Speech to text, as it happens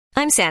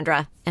I'm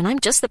Sandra, and I'm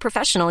just the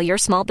professional your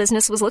small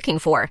business was looking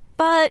for.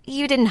 But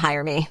you didn't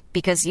hire me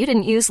because you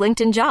didn't use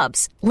LinkedIn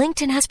Jobs.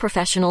 LinkedIn has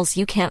professionals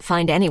you can't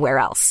find anywhere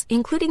else,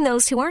 including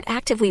those who aren't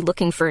actively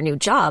looking for a new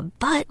job,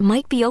 but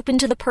might be open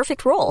to the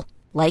perfect role,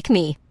 like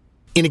me.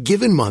 In a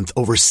given month,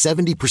 over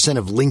 70%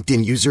 of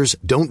LinkedIn users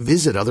don't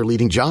visit other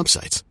leading job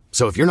sites.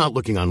 So if you're not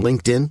looking on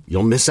LinkedIn,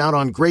 you'll miss out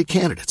on great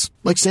candidates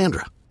like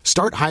Sandra.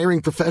 Start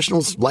hiring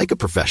professionals like a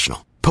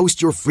professional.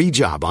 Post your free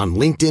job on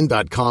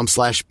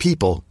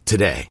linkedin.com/people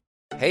today.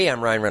 Hey,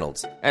 I'm Ryan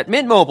Reynolds. At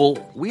Mint Mobile,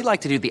 we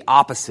like to do the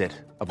opposite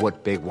of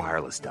what Big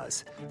Wireless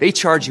does. They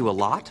charge you a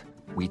lot,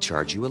 we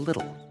charge you a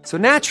little. So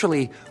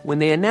naturally, when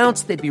they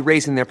announced they'd be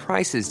raising their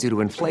prices due to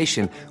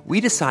inflation,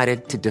 we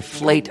decided to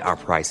deflate our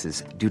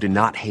prices due to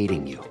not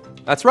hating you.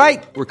 That's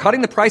right. We're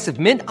cutting the price of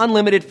Mint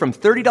Unlimited from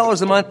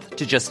 $30 a month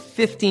to just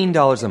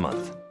 $15 a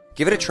month.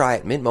 Give it a try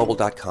at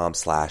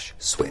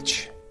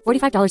mintmobile.com/switch.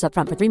 $45 up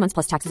front for 3 months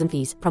plus taxes and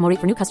fees. Promo rate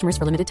for new customers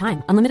for limited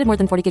time. Unlimited more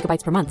than 40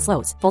 gigabytes per month.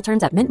 Slows full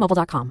terms at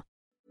mintmobile.com.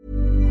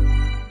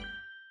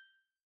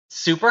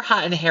 Super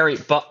hot and hairy,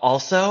 but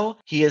also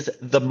he is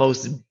the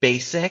most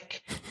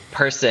basic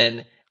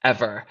person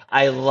ever.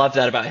 I love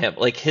that about him.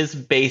 Like, his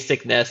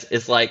basicness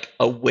is like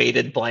a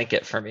weighted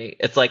blanket for me.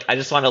 It's like, I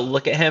just want to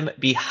look at him,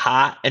 be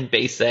hot and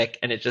basic,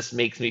 and it just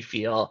makes me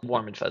feel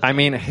warm and fuzzy. I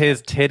mean,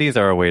 his titties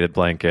are a weighted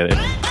blanket.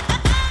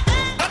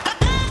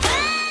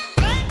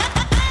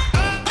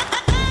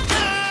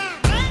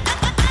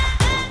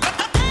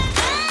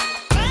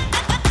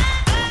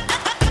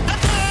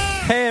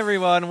 Hey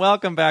everyone,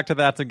 welcome back to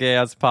That's a Gay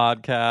Ass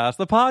Podcast,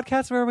 the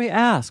podcast where we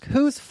ask,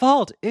 whose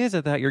fault is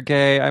it that you're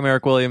gay? I'm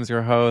Eric Williams,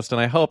 your host, and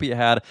I hope you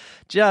had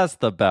just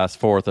the best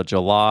 4th of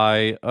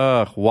July.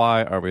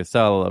 Why are we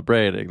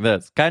celebrating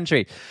this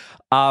country?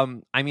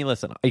 I mean,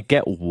 listen, I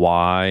get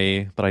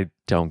why, but I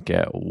don't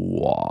get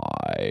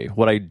why.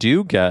 What I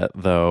do get,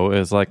 though,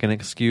 is like an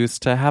excuse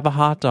to have a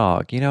hot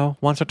dog, you know,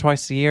 once or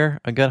twice a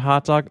year, a good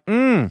hot dog.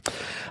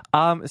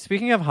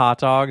 Speaking of hot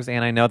dogs,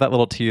 and I know that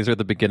little teaser at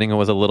the beginning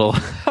was a little,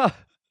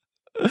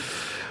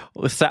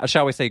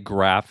 shall we say,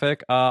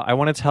 graphic. I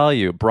want to tell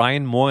you,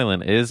 Brian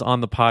Moylan is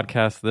on the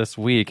podcast this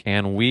week,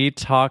 and we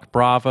talk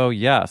Bravo,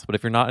 yes. But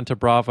if you're not into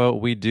Bravo,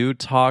 we do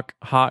talk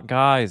hot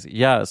guys,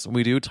 yes.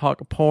 We do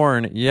talk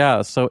porn,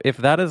 yes. So if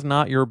that is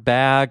not your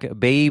bag,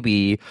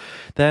 baby,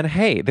 then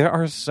hey, there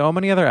are so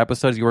many other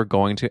episodes you are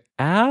going to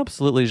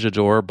absolutely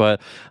adore.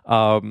 But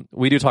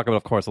we do talk about,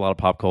 of course, a lot of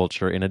pop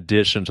culture in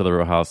addition to the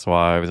Real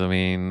Housewives. I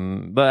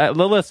mean, the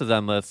list is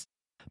endless.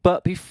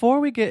 But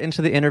before we get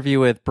into the interview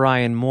with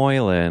Brian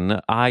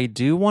Moylan, I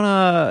do want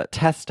to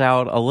test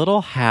out a little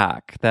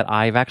hack that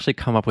I've actually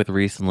come up with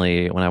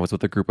recently when I was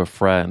with a group of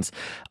friends.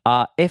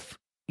 If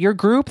your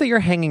group that you're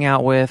hanging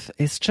out with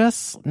is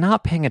just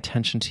not paying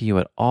attention to you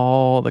at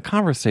all, the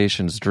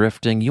conversation's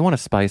drifting, you want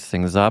to spice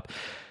things up,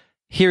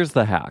 here's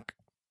the hack.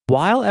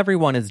 While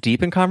everyone is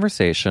deep in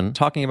conversation,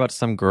 talking about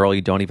some girl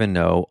you don't even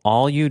know,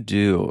 all you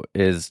do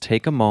is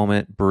take a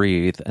moment,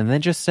 breathe, and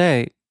then just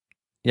say,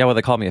 yeah, well,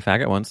 they called me a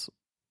faggot once.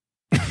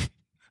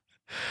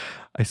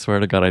 I swear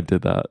to God, I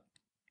did that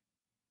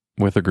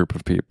with a group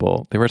of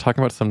people. They were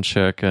talking about some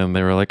chick and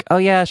they were like, oh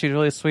yeah, she's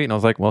really sweet. And I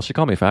was like, well, she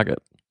called me faggot.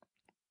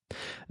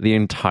 The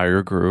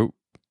entire group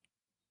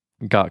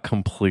got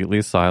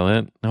completely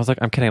silent. And I was like,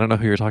 I'm kidding, I don't know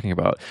who you're talking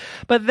about.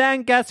 But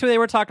then guess who they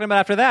were talking about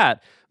after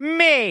that?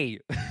 Me!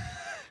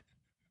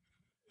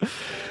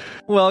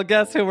 Well,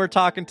 guess who we're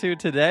talking to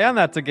today on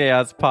That's a Gay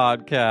Ass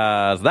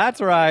Podcast?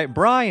 That's right,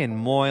 Brian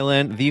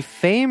Moylan, the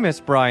famous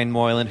Brian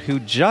Moylan, who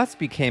just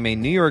became a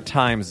New York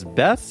Times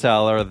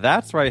bestseller.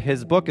 That's right,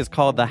 his book is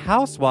called The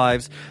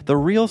Housewives, the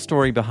real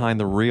story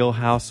behind the Real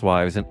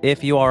Housewives. And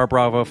if you are a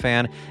Bravo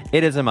fan,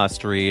 it is a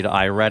must-read.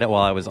 I read it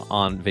while I was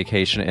on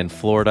vacation in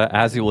Florida,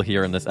 as you will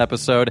hear in this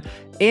episode.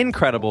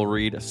 Incredible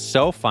read,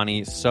 so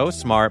funny, so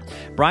smart.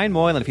 Brian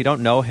Moylan, if you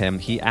don't know him,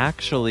 he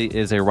actually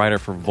is a writer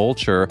for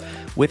Vulture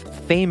with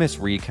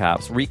famous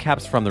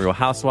recaps from The Real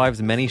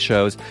Housewives, many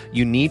shows.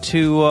 You need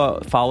to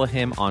follow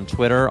him on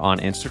Twitter, on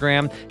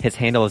Instagram. His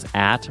handle is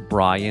at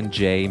Brian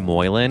J.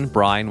 Moylan.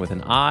 Brian with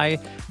an I,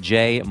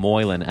 J.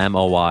 Moylan,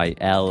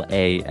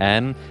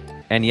 Moylan.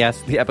 And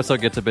yes, the episode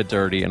gets a bit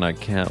dirty, and I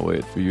can't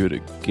wait for you to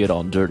get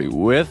on dirty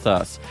with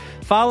us.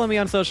 Follow me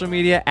on social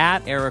media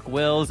at Eric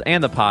Wills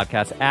and the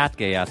podcast at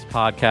Gay Ass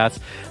Podcast.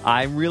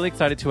 I'm really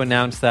excited to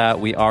announce that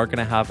we are going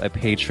to have a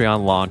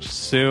Patreon launch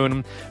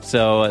soon.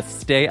 So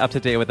stay up to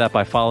date with that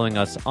by following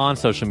us on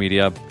social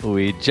media.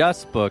 We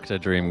just booked a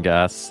dream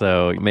guest,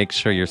 so make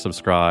sure you're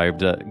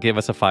subscribed. Give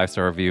us a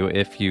 5-star review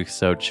if you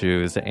so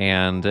choose,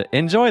 and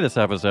enjoy this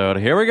episode.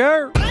 Here we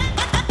go.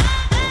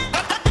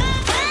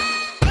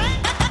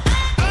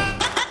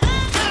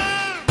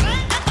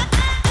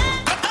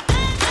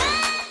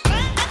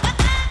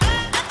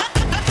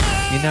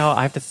 You know,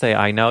 I have to say,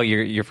 I know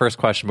your first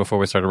question before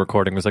we started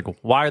recording was like,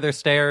 why are there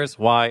stairs?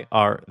 Why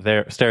are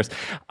there stairs?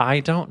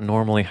 I don't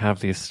normally have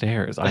these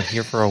stairs. I'm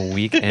here for a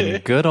week in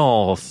good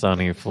old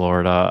sunny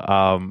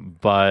Florida.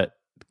 But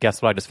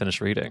guess what I just finished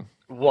reading?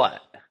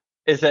 What?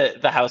 Is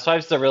it The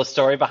Housewives, the real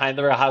story behind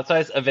the Real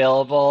Housewives,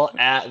 available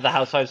at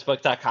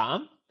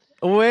thehousewivesbook.com?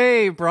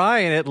 Wait,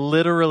 Brian, it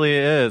literally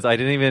is. I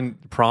didn't even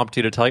prompt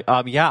you to tell you.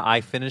 Yeah, I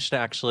finished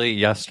actually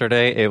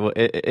yesterday.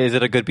 Is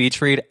it a good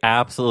beach read?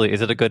 Absolutely.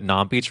 Is it a good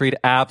non-beach read?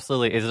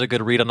 Absolutely. Is it a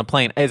good read on the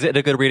plane? Is it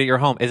a good read at your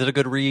home? Is it a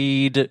good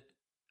read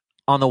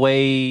on the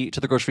way to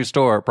the grocery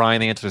store?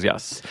 Brian, the answer is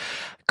yes.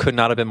 Could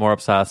not have been more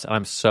obsessed. And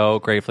I'm so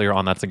grateful you're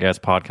on That's a Gas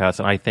podcast.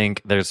 And I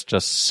think there's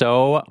just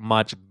so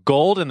much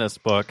gold in this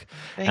book.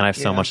 And I have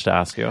so much to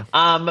ask you.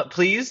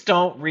 Please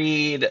don't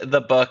read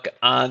the book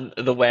on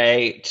the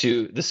way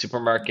to the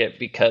supermarket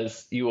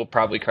because you will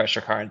probably crash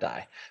your car and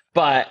die.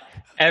 But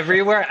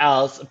everywhere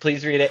else,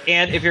 please read it.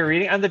 And if you're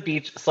reading on the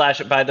beach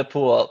 / by the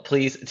pool,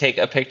 please take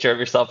a picture of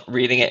yourself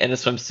reading it in a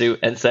swimsuit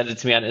and send it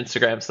to me on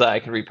Instagram so that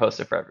I can repost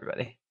it for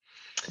everybody.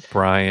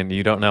 Brian,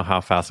 you don't know how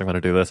fast I'm going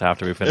to do this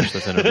after we finish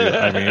this interview.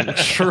 I mean,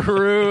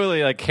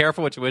 truly, like,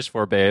 careful what you wish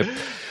for, babe.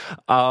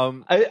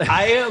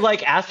 I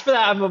like asked for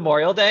that on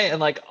Memorial Day,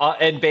 and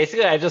and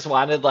basically I just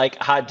wanted like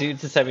hot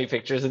dudes to send me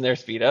pictures in their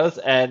Speedos,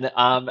 and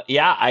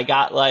I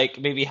got like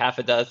maybe half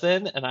a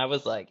dozen, and I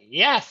was like,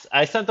 yes,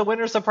 I sent the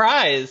winner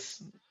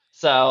surprise.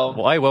 So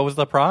why? What was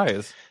the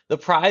prize? The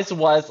prize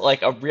was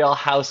like a Real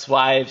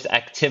Housewives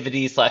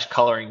activity /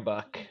 coloring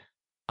book.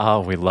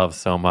 Oh, we love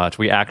so much.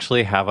 We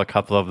actually have a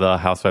couple of the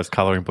Housewives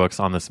coloring books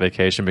on this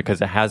vacation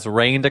because it has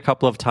rained a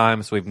couple of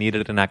times. So we've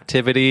needed an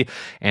activity.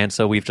 And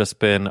so we've just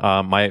been,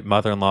 my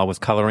mother-in-law was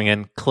coloring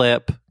in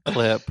clip.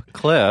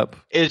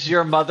 Is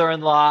your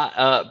mother-in-law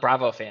a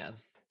Bravo fan?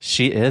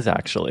 She is,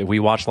 actually. We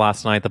watched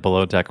last night the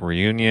Below Deck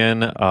reunion.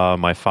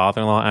 My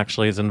father-in-law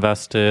actually is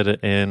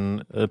invested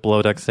in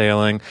Below Deck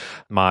sailing.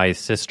 My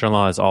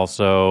sister-in-law is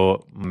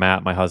also.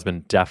 Matt, my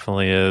husband,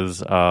 definitely is.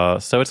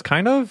 So it's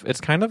kind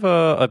of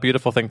a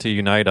beautiful thing to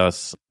unite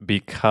us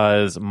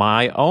because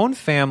my own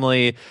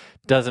family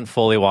doesn't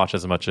fully watch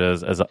as much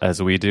as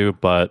we do,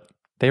 but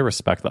they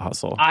respect the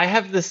hustle. I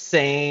have the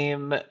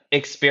same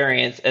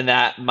experience in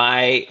that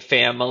my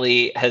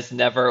family has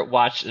never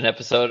watched an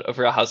episode of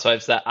Real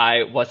Housewives that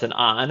I wasn't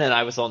on, and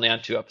I was only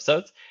on 2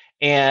 episodes.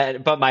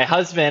 But my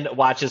husband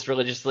watches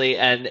religiously,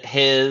 and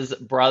his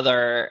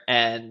brother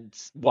and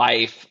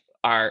wife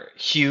are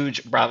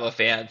huge Bravo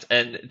fans,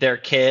 and their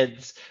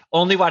kids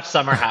only watch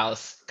Summer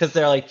House because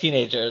they're like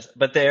teenagers,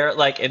 but they're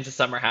like into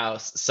Summer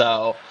House.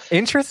 So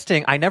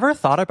interesting. I never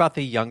thought about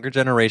the younger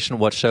generation,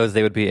 what shows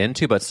they would be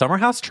into, but Summer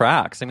House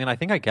tracks. I mean, I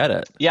think I get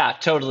it. Yeah,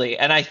 totally.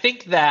 And I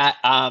think that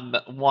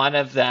one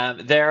of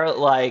them, they're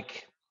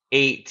like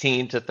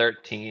 18 to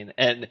 13,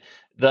 and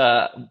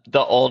the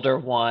older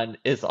one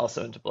is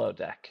also into Below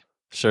Deck.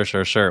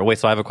 Sure. Wait,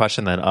 so I have a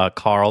question then.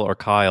 Carl or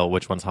Kyle,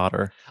 which one's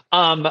hotter?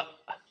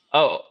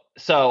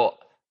 So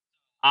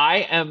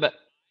I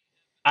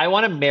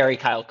want to marry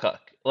Kyle Cook.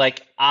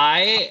 Like,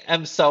 I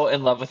am so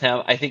in love with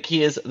him. I think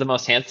he is the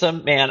most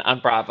handsome man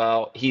on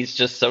Bravo. He's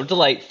just so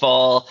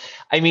delightful.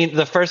 I mean,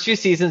 the first few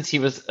seasons, he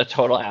was a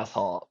total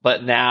asshole,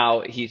 but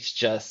now he's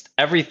just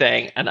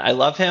everything. And I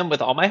love him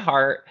with all my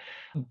heart.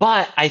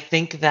 But I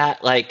think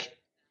that, like,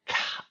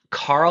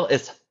 Carl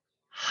is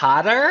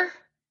hotter.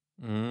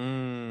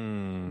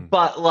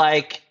 But,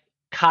 like,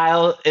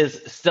 Kyle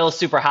is still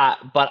super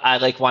hot, but I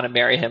like want to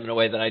marry him in a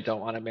way that I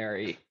don't want to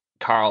marry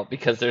Carl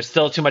because there's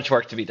still too much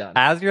work to be done.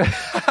 As you're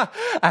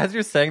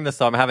saying this,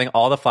 so I'm having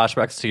all the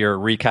flashbacks to your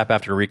recap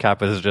after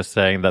recap is just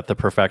saying that the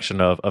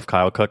perfection of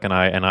Kyle Cook, and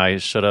I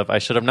should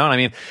have known. I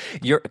mean,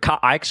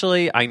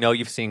 I know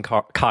you've seen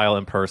Kyle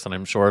in person,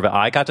 I'm sure, but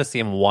I got to see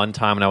him one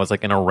time and I was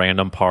like in a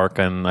random park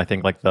and I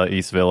think like the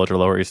East Village or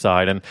Lower East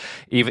Side, and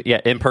even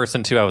in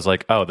person too, I was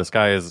like, oh, this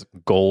guy is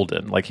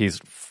golden. Like, he's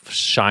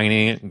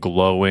shiny,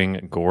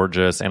 glowing,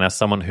 gorgeous, and as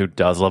someone who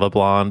does love a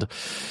blonde,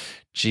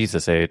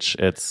 Jesus H,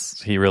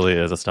 he really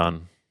is a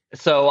stun.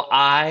 So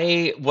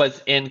I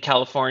was in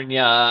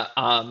California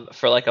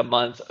for like a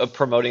month of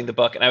promoting the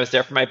book, and I was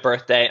there for my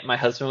birthday. My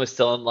husband was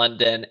still in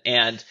London,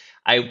 and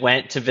I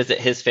went to visit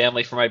his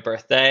family for my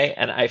birthday,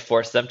 and I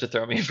forced them to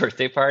throw me a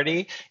birthday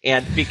party.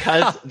 And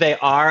because they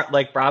are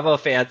like Bravo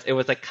fans, it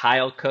was a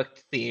Kyle Cook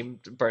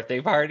themed birthday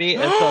party,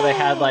 and so they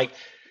had like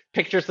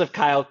pictures of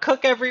Kyle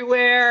Cook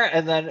everywhere,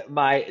 and then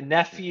my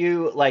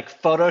nephew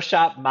like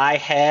photoshopped my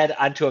head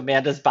onto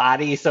Amanda's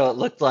body so it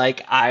looked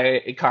like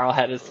Kyle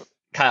had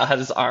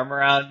his arm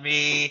around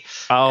me.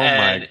 Oh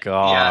my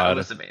god. Yeah, it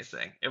was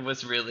amazing. It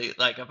was really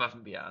like above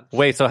and beyond.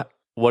 Wait, so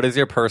what is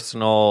your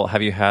personal,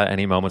 have you had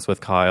any moments with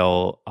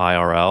Kyle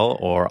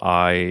IRL or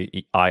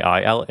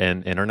IIL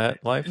in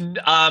internet life?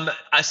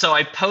 So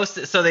I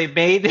posted, so they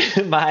made,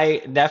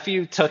 my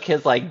nephew took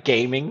his like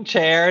gaming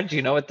chair. Do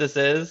you know what this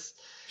is?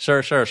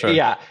 Sure.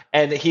 Yeah.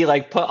 And he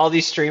like put all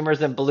these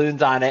streamers and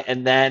balloons on it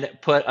and then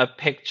put a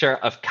picture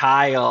of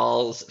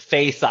Kyle's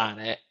face on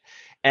it.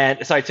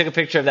 And so I took a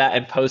picture of that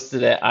and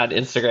posted it on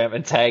Instagram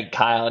and tagged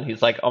Kyle, and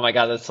he's like, oh my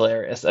God, that's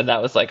hilarious. And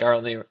that was like our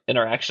only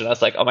interaction. I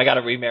was like, oh my God,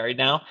 are we married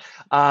now?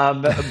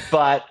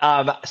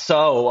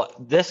 So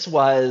this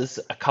was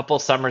a couple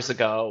summers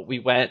ago. We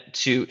went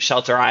to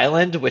Shelter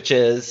Island, which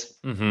is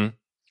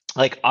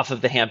like off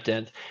of the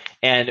Hamptons.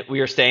 And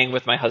we were staying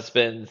with my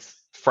husband's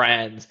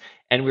friends,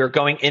 and we were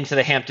going into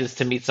the Hamptons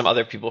to meet some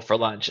other people for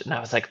lunch. And I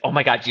was like, oh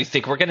my God, do you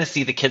think we're going to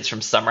see the kids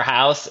from Summer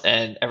House?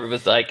 And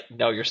everyone's like,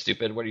 no, you're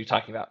stupid. What are you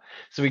talking about?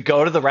 So we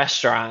go to the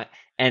restaurant,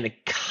 and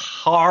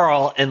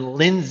Carl and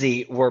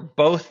Lindsay were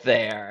both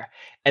there,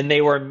 and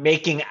they were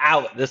making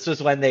out. This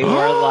was when they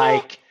were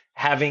like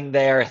having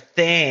their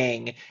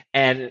thing.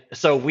 And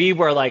so we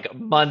were like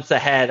months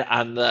ahead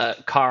on the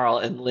Carl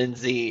and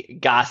Lindsay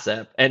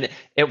gossip. And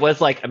it was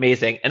like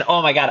amazing. And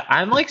oh my God,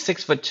 I'm like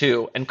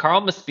 6'2", and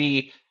Carl must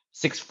be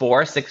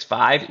 6'4",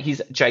 6'5".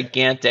 He's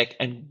gigantic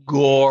and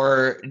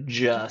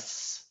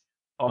gorgeous.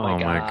 Oh my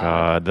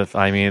God.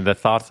 The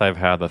thoughts I've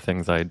had, the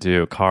things I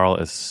do. Carl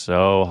is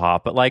so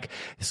hot. But like,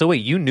 so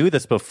wait, you knew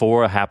this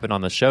before it happened on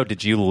the show.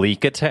 Did you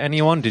leak it to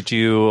anyone?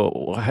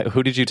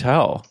 Who did you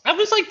tell? I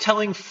was like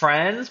telling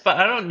friends, but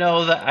I don't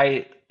know that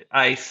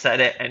I said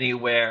it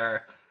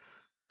anywhere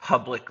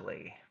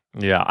publicly.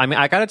 Yeah, I mean,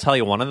 I got to tell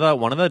you, one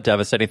of the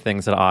devastating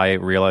things that I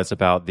realized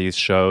about these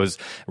shows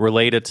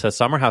related to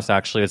Summer House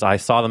actually is I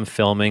saw them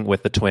filming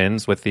with the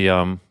twins, with the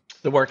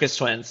Workus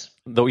twins.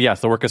 The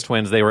Workus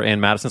twins. They were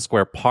in Madison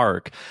Square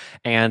Park,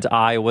 and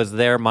I was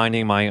there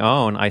minding my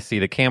own. I see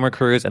the camera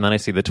crews, and then I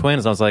see the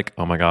twins. And I was like,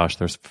 oh my gosh,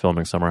 they're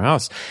filming Summer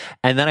House.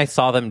 And then I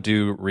saw them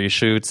do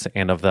reshoots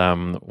and of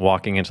them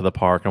walking into the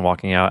park and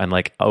walking out and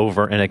like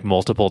over and like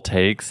multiple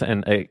takes.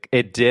 And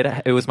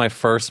it was my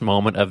first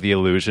moment of the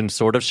illusion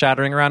sort of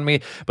shattering around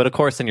me. But of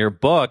course, in your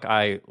book,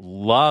 I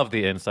love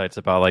the insights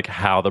about like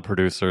how the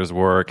producers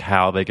work,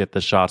 how they get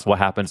the shots, what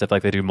happens if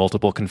like they do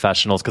multiple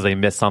confessionals because they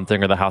missed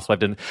something or the housewife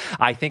didn't.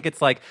 I think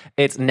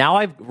it's now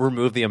I've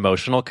removed the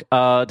emotional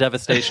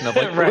devastation of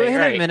like,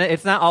 wait a minute,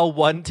 it's not all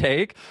one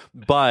take,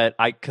 but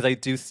because I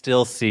do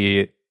still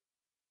see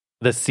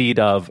the seed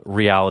of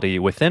reality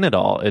within it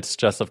all. It's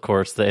just, of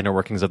course, the inner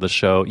workings of the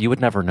show. You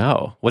would never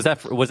know. Was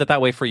it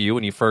that way for you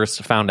when you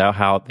first found out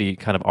how the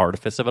kind of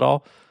artifice of it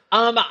all?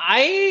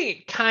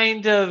 I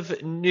kind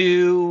of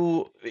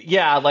knew,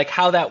 like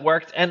how that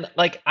worked, and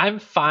like I'm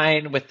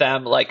fine with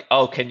them. Like,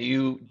 oh, can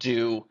you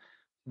do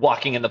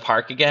walking in the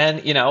park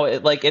again? You know,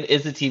 it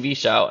is a TV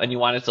show and you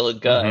want it to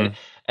look good,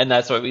 and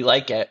that's why we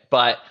like it.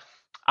 But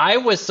I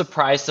was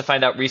surprised to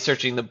find out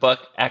researching the book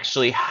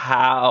actually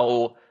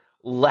how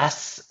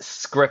less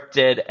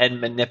scripted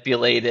and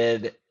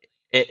manipulated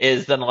it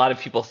is than a lot of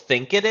people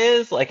think it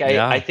is. Like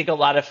I think a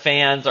lot of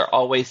fans are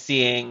always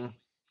seeing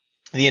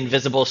the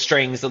invisible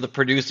strings of the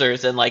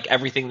producers and like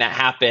everything that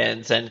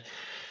happens. And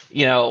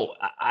you know,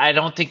 I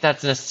don't think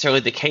that's necessarily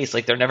the case.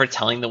 Like, they're never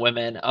telling the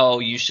women, oh,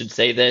 you should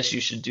say this,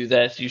 you should do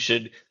this, you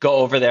should go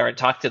over there and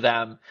talk to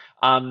them.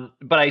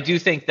 But I do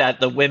think that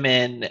the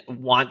women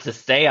want to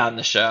stay on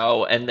the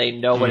show, and they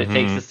know what it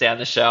takes to stay on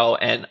the show.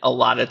 And a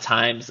lot of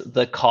times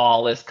the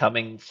call is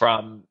coming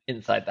from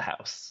inside the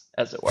house,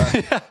 as it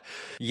were.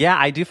 Yeah,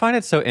 I do find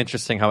it so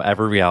interesting how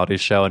every reality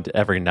show and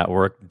every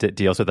network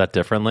deals with that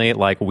differently.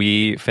 Like,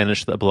 we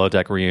finished the Below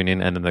Deck reunion,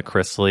 and then the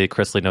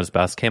Chrisley Knows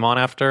Best came on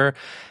after.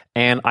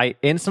 And I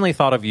instantly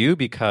thought of you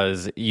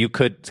because you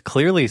could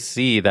clearly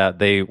see that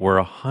they were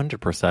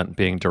 100%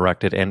 being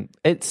directed, and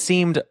it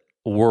seemed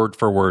word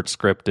for word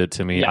scripted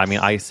to me. Yes. I mean,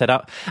 I said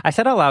out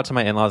loud to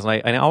my in-laws,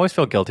 and I always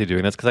feel guilty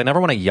doing this because I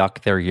never want to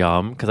yuck their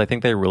yum, because I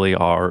think they really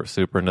are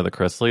super into the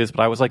Chrisleys.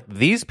 But I was like,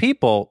 these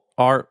people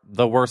are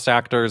the worst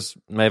actors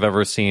I've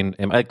ever seen.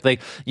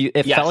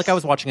 It felt like I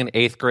was watching an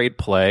 8th grade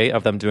play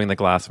of them doing the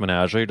glass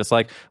menagerie. Just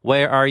like,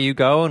 where are you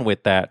going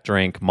with that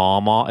drink,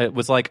 mama? It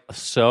was like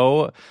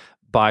so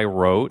by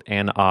rote,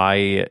 and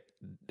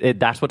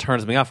that's what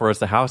turns me off. Whereas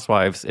the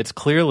Housewives, it's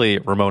clearly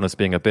Ramona's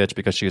being a bitch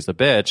because she's a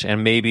bitch,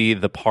 and maybe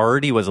the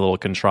party was a little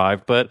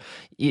contrived, but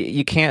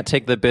you can't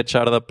take the bitch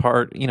out of the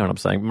part. You know what I'm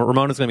saying?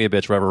 Ramona's going to be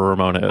a bitch wherever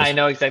Ramona is. I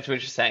know exactly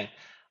what you're saying.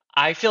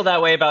 I feel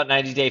that way about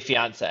 90 Day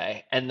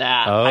Fiancé, and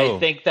that I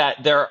think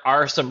that there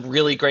are some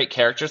really great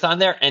characters on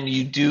there, and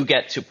you do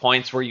get to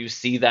points where you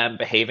see them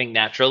behaving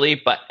naturally,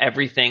 but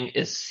everything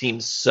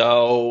seems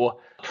so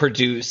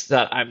produced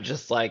that I'm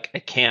just like, I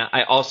can't.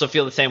 I also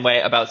feel the same way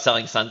about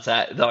Selling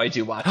Sunset, though I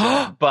do watch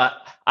it. But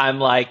I'm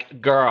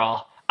like,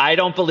 girl, I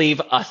don't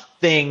believe a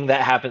thing that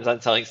happens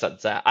on Selling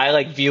Sunset.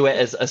 I view it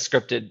as a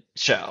scripted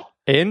show.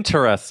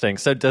 Interesting.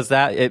 So does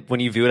that, when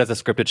you view it as a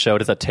scripted show,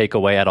 does that take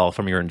away at all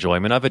from your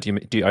enjoyment of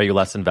it? Are you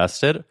less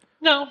invested?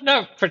 No,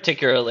 not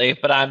particularly,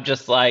 but I'm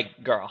just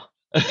like, girl.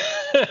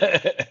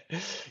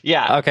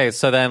 Yeah. Okay,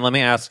 so then let me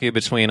ask you,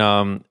 between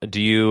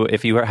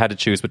if you had to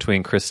choose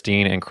between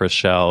Christine and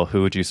Chrishell,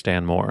 who would you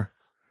stand more?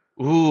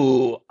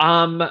 Ooh,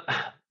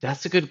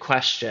 that's a good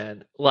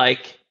question.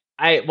 Like,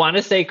 I want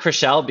to say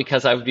Chrishell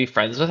because I would be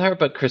friends with her,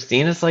 but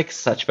Christine is like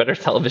such better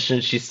television.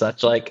 She's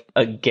such like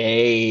a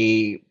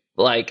gay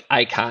like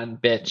icon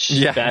bitch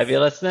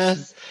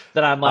fabulousness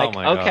that I'm like,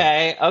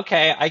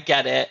 okay, I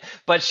get it.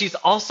 But she's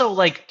also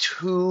like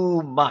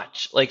too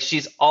much. Like,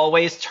 she's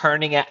always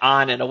turning it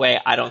on in a way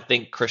I don't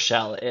think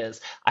Chrishell is.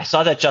 I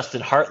saw that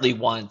Justin Hartley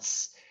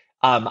once,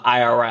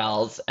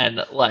 IRLs,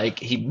 and like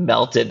he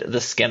melted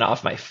the skin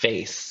off my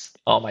face.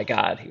 Oh my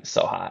God, he was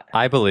so hot.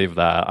 I believe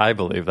that.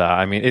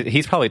 I mean,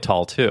 he's probably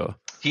tall too.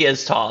 He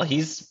is tall.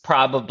 He's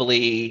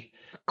probably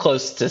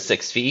close to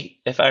 6 feet,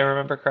 if I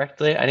remember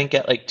correctly. I didn't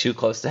get like too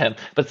close to him,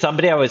 but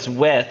somebody I was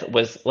with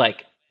was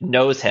like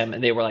knows him,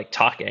 and they were like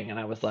talking, and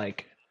I was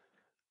like,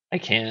 I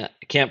can't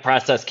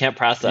process.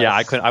 Yeah,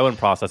 I wouldn't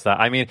process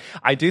that. I mean,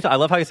 I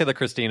love how you say that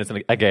Christine is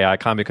a gay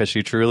icon, because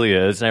she truly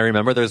is. And I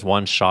remember there's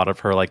one shot of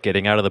her like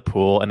getting out of the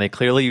pool, and they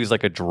clearly used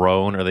like a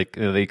drone, or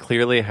they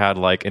clearly had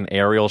like an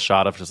aerial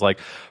shot of just like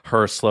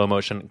her slow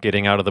motion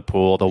getting out of the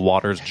pool, the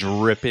water's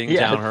dripping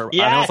down her.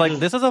 Yes. And I was like,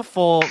 this is a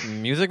full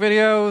music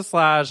video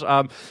slash.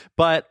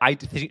 But I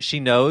think she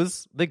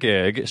knows the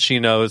gig, she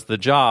knows the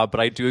job,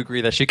 but I do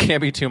agree that she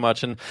can't be too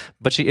much.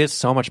 But she is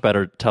so much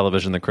better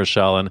television than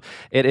Chrishell, and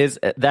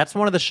that's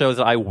one of the shows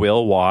that I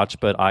will watch,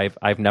 but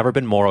I've never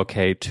been more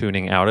okay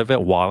tuning out of it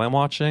while I'm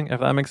watching, if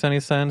that makes any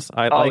sense.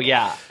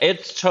 Yeah.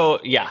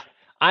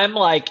 I'm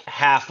like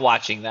half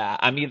watching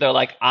that. I'm either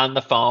like on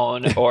the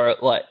phone or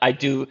like I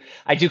do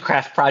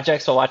craft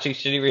projects while watching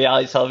shitty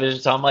reality television.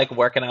 So I'm like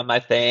working on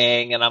my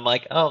thing, and I'm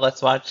like, oh,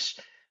 let's watch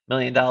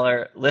 $1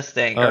 Million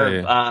Listing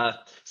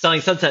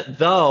Selling Sunset.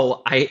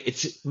 Though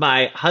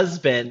my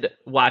husband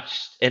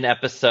watched an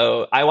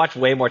episode. I watch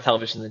way more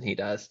television than he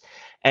does.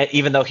 And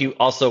even though he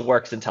also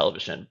works in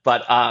television,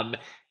 but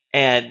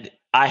and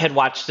I had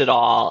watched it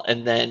all,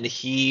 and then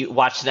he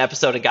watched an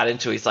episode and got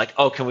into it. He's like,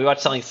 "Oh, can we watch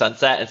Selling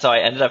Sunset?" And so I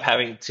ended up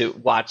having to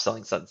watch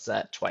Selling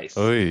Sunset twice.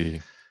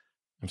 Oy.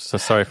 I'm so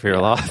sorry for your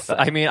loss.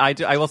 I mean, I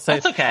will say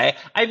that's okay.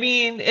 I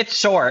mean, it's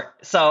short,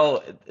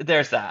 so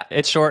there's that.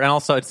 It's short, and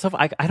also it's so.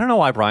 I don't know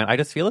why, Brian. I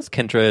just feel this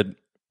kindred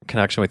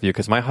connection with you,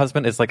 because my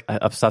husband is like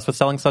obsessed with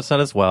Selling Sunset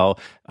as well.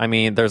 I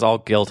mean, there's all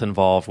guilt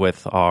involved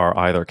with our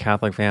either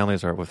Catholic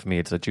families, or with me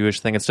it's a Jewish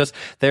thing. It's just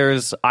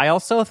I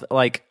also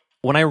like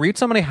when I read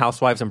so many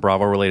Housewives and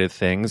Bravo related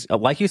things,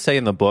 like you say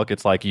in the book,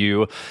 it's like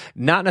you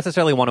not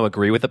necessarily want to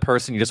agree with the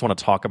person, you just want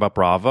to talk about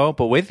Bravo.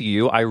 But with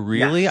you, I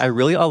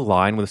really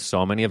align with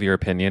so many of your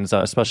opinions,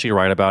 especially you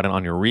write about it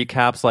on your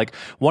recaps. Like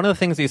one of the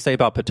things you say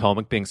about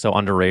Potomac being so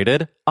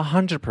underrated,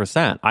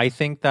 100%. I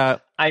think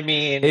that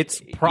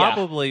it's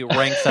probably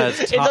ranks as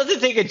top. It doesn't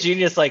take a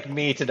genius like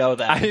me to know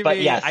that. But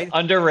yes,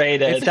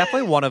 underrated. It's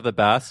definitely one of the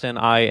best, and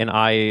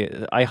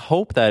I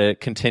hope that it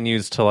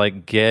continues to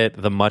like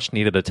get the much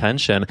needed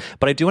attention.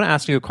 But I do want to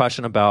ask you a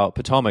question about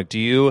Potomac.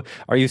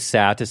 Are you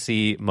sad to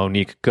see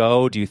Monique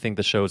go? Do you think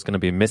the show is going to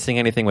be missing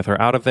anything with her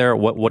out of there?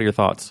 What are your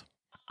thoughts?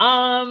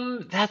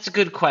 That's a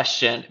good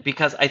question,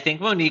 because I think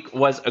Monique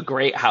was a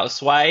great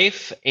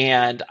housewife,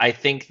 and I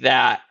think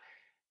that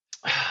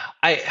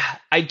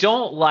I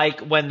don't like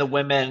when the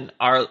women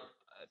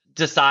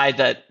decide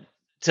that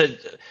to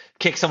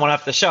kick someone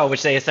off the show,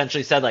 which they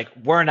essentially said, like,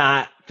 we're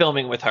not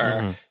filming with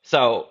her. Mm-hmm.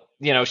 So,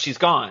 she's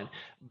gone.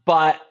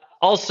 But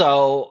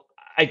also,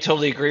 I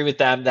totally agree with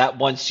them that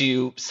once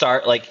you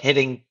start like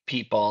hitting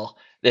people,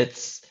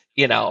 it's,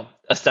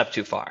 a step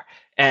too far.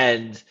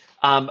 And,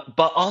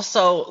 but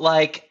also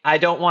like, I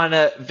don't want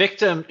to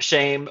victim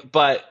shame,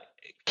 but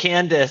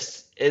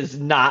Candace is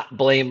not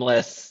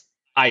blameless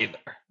either.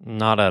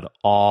 Not at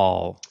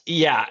all.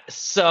 Yeah.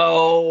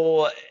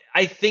 So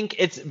I think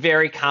it's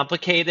very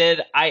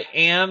complicated. I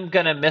am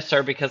going to miss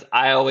her because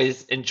I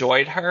always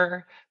enjoyed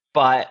her,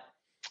 but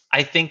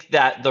I think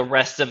that the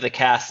rest of the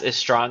cast is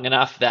strong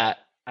enough that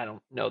I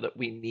don't know that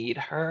we need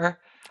her.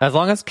 As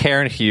long as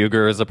Karen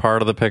Huger is a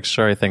part of the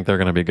picture, I think they're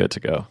going to be good to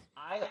go.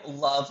 I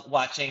love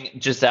watching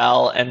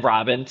Giselle and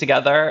Robin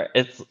together.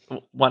 It's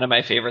one of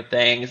my favorite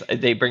things.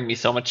 They bring me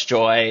so much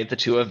joy, the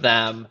two of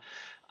them.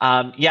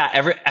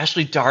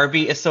 Ashley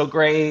Darby is so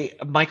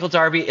great. Michael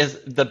Darby is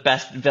the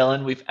best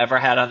villain we've ever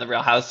had on The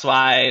Real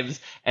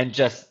Housewives, and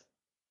just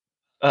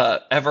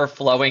ever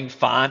flowing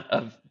font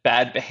of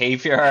bad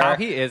behavior. How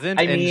he isn't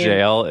in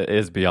jail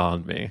is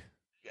beyond me.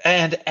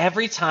 And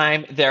every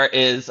time there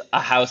is a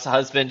house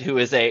husband who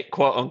is a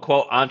quote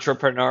unquote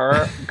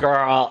entrepreneur,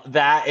 girl,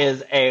 that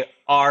is a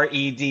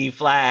red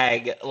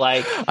flag.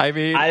 Like,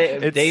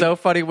 it's so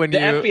funny when the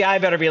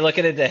FBI better be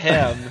looking into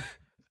him.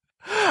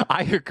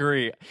 I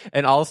agree.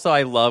 And also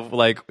I love,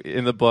 like,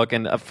 in the book,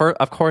 and of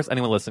course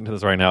anyone listening to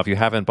this right now, if you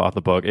haven't bought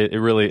the book, it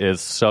really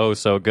is so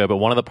good. But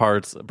one of the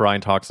parts, Brian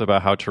talks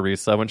about how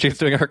Teresa, when she's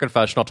doing her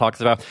confessional,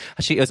 talks about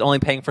she is only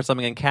paying for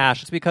something in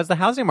cash. It's because the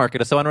housing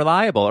market is so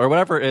unreliable, or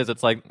whatever it is.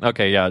 It's like,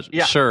 okay, yeah.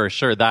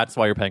 Sure, that's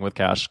why you're paying with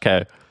cash.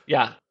 Okay.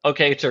 Yeah.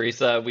 Okay,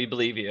 Teresa, we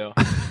believe you.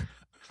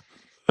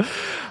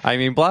 I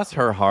mean, bless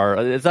her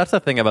heart. That's the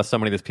thing about so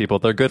many of these people.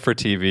 They're good for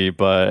TV,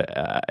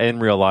 but in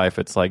real life,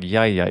 it's like,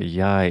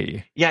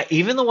 yay. Yeah,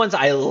 even the ones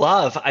I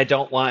love, I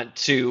don't want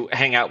to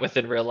hang out with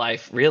in real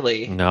life,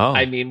 really. No.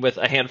 I mean, with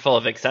a handful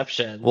of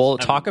exceptions. Well,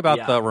 talk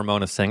about the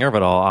Ramona Singer of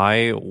it all.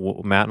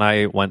 Matt and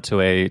I went to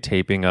a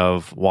taping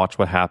of Watch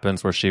What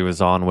Happens, where she was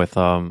on with,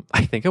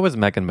 I think it was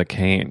Meghan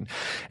McCain.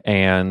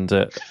 And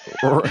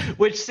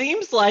which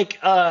seems like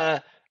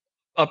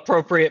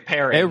appropriate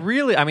pairing. It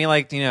really, I mean,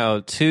 like,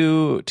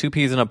 two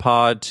peas in a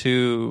pod,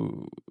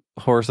 two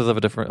horses of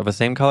a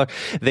same color.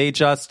 They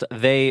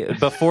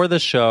before the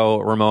show,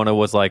 Ramona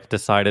was like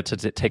decided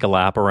to take a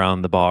lap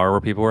around the bar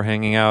where people were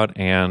hanging out,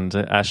 and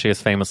as she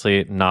is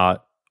famously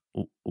not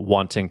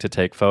wanting to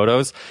take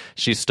photos.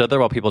 She stood there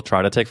while people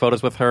tried to take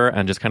photos with her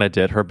and just kind of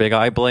did her big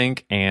eye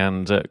blink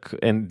and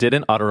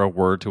didn't utter a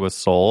word to a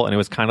soul. And it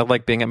was kind of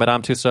like being at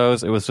Madame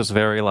Tussauds. It was just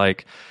very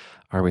like,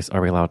 are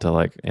we allowed to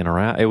like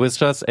interact? It was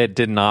just, it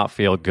did not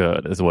feel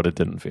good is what it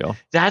didn't feel.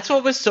 That's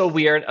what was so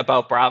weird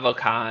about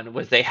BravoCon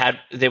was they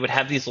would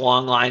have these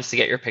long lines to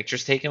get your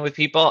pictures taken with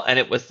people. And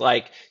it was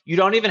like, you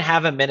don't even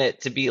have a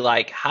minute to be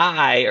like,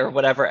 hi, or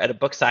whatever at a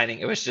book signing.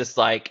 It was just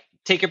like,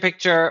 take your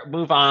picture,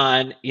 move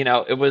on. You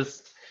know, it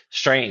was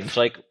strange.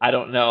 Like, I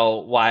don't know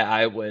why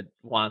I would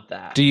want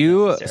that. Do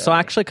you, so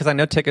actually, because I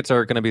know tickets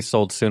are going to be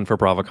sold soon for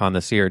BravoCon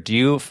this year, do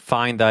you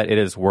find that it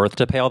is worth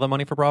to pay all the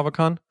money for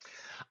BravoCon?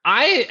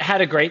 I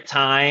had a great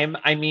time.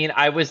 I mean,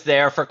 I was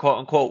there for quote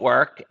unquote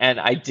work, and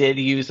I did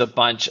use a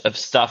bunch of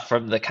stuff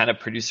from the kind of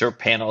producer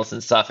panels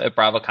and stuff at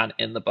BravoCon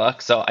in the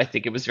book. So I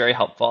think it was very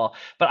helpful.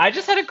 But I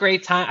just had a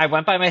great time. I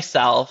went by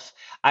myself.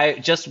 I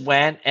just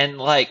went and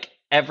like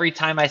every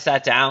time I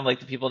sat down,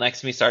 like the people next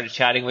to me started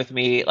chatting with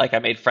me. Like I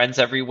made friends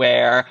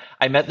everywhere.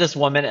 I met this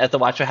woman at the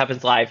Watch What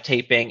Happens Live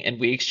taping,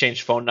 and we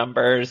exchanged phone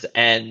numbers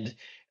and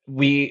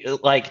we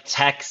like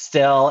text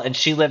still, and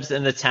she lives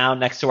in the town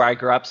next to where I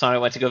grew up. So I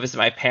went to go visit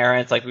my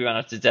parents. Like we went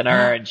out to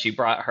dinner and she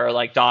brought her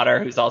like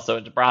daughter who's also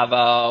into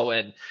Bravo.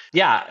 And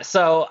yeah,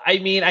 so I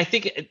mean, I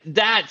think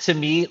that to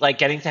me, like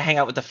getting to hang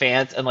out with the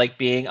fans and like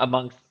being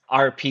among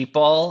our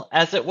people,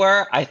 as it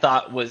were, I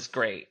thought was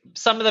great.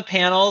 Some of the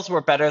panels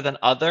were better than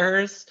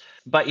others,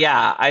 but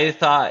yeah, I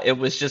thought it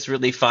was just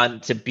really fun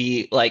to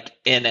be like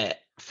in it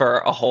for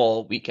a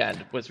whole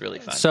weekend. Was really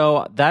fun.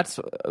 So that's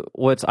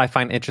what I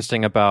find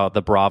interesting about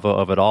the Bravo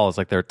of it all is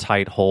like their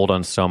tight hold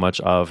on so much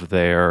of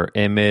their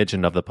image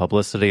and of the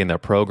publicity and their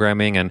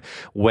programming. And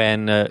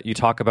when you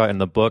talk about in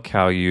the book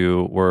how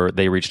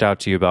they reached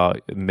out to you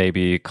about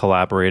maybe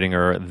collaborating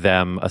or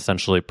them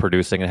essentially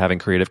producing and having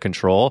creative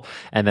control,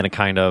 and then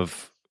kind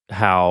of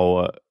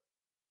how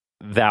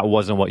that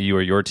wasn't what you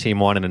or your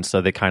team wanted, and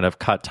so they kind of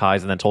cut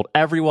ties and then told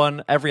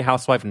every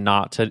housewife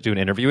not to do an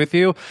interview with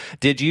you.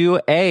 Did you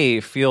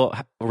feel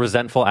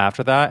resentful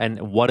after that?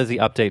 And what is the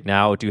update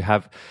now?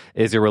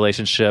 Is your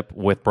relationship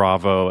with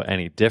Bravo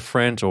any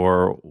different,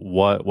 or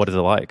what is it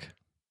like?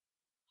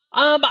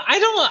 I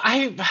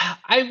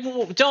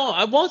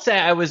won't say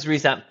I was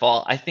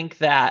resentful. I think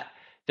that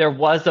there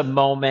was a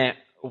moment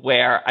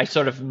where I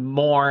sort of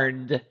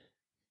mourned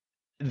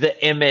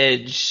the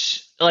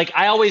image. Like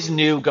I always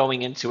knew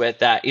going into it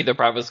that either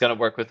Bravo was going to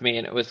work with me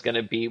and it was going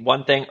to be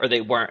one thing, or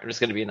they weren't, it was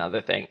going to be another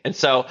thing. And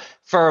so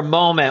for a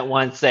moment,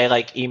 once they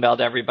like emailed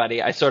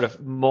everybody, I sort of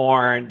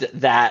mourned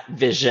that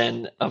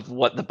vision of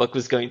what the book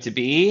was going to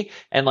be,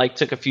 and like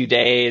took a few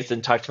days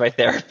and talked to my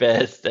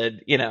therapist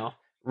and,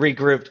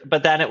 regrouped.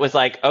 But then it was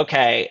like,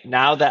 okay,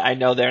 now that I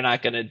know they're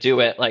not going to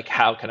do it, like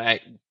how can I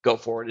go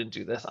forward and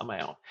do this on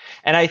my own?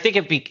 And I think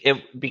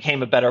it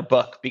became a better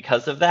book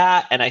because of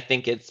that. And I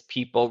think it's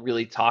people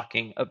really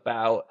talking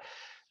about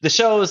the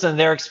shows and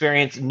their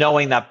experience,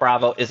 knowing that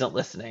Bravo isn't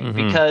listening,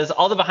 because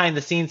all the behind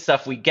the scenes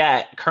stuff we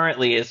get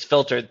currently is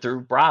filtered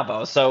through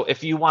Bravo. So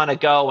if you want to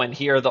go and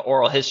hear the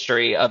oral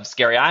history of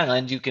Scary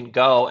Island, you can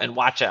go and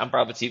watch it on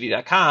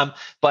BravoTV.com,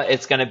 but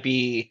it's going to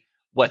be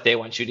what they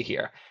want you to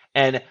hear.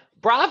 And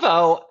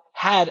Bravo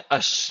had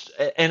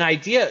an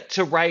idea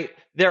to write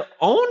their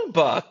own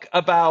book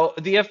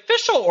about the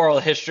official oral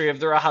history of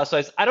the Real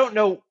Housewives. I don't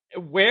know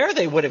where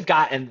they would have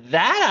gotten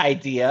that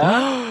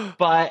idea,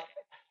 but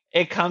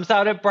it comes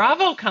out at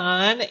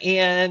BravoCon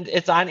and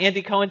it's on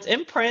Andy Cohen's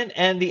imprint,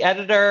 and the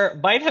editor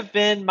might have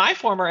been my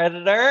former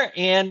editor,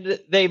 and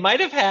they might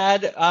have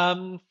had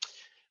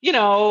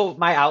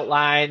my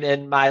outline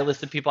and my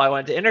list of people I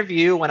wanted to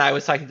interview when I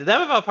was talking to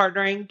them about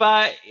partnering,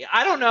 but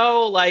I don't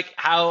know like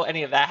how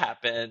any of that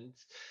happened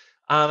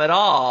at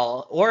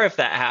all, or if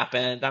that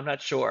happened. I'm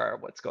not sure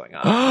what's going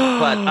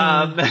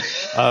on. But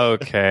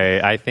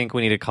okay, I think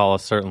we need to call a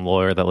certain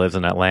lawyer that lives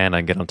in Atlanta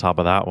and get on top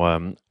of that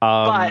one.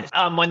 But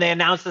when they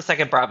announced the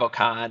second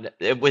BravoCon,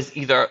 it was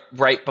either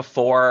right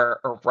before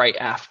or right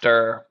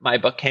after my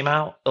book came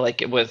out.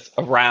 Like it was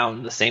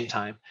around the same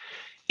time.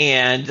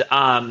 And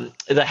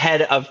the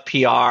head of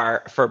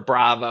PR for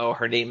Bravo,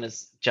 her name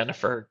is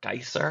Jennifer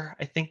Geiser,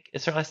 I think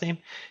is her last name.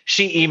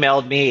 She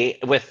emailed me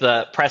with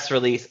the press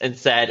release and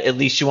said, at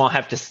least you won't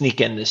have to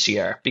sneak in this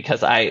year,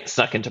 because I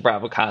snuck into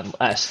BravoCon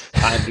last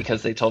time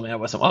because they told me I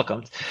wasn't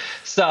welcomed.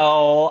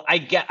 So I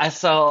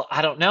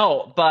don't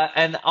know.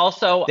 And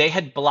also they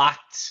had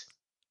blocked,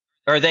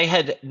 or they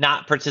had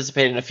not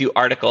participated in a few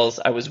articles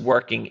I was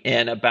working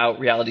in about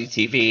reality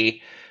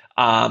TV.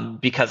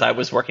 Because I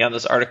was working on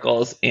those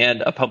articles,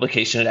 and a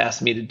publication had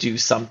asked me to do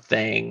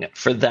something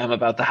for them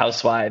about the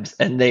Housewives,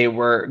 and they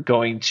were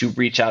going to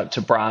reach out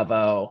to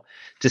Bravo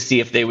to see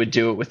if they would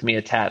do it with me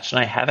attached.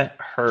 And I haven't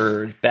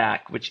heard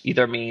back, which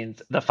either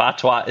means the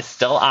fatwa is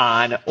still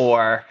on,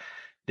 or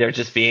they're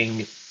just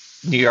being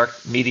New York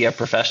media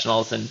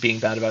professionals and being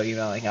bad about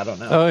emailing. I don't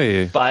know. Oh,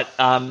 yeah. But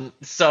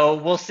so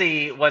we'll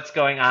see what's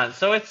going on.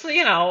 So it's,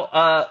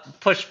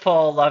 push,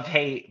 pull, love,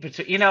 hate.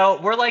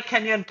 We're like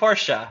Kenya and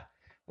Portia.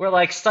 We're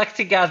like stuck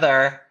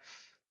together,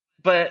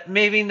 but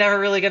maybe never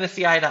really going to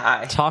see eye to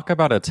eye. Talk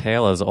about a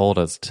tale as old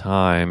as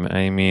time.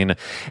 I mean,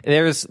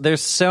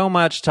 there's so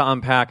much to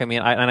unpack. I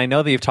mean, I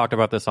know that you've talked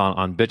about this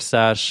on Bitch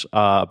Sesh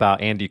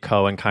about Andy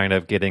Cohen kind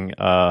of getting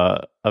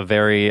a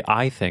very,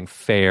 I think,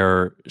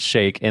 fair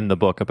shake in the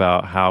book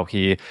about how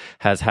he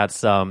has had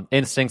some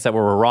instincts that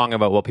were wrong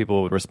about what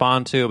people would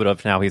respond to,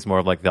 but now he's more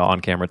of like the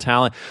on-camera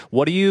talent.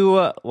 What do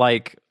you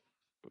like?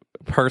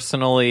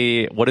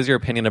 Personally, what is your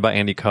opinion about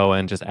Andy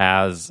Cohen just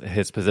as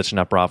his position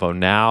at Bravo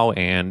now?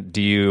 And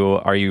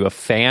are you a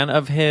fan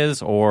of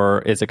his,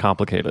 or is it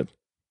complicated?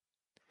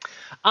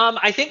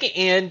 I think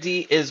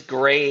Andy is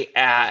great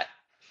at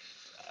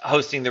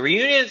hosting the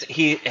reunions.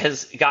 He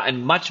has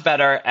gotten much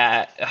better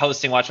at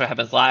hosting Watch What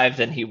Happens Live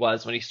than he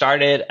was when he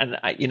started. And,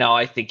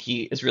 I think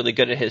he is really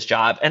good at his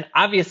job. And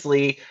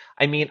obviously,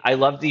 I mean, I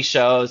love these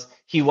shows.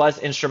 He was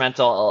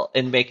instrumental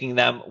in making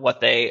them what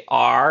they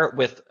are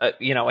with,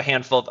 a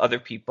handful of other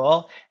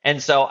people.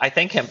 And so I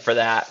thank him for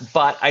that.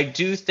 But I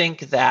do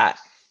think that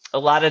a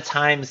lot of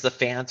times the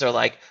fans are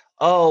like,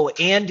 oh,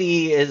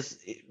 Andy is,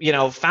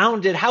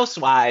 founded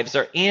Housewives,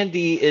 or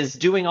Andy is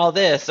doing all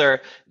this,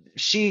 or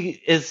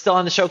she is still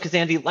on the show because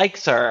Andy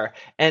likes her.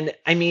 And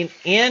I mean,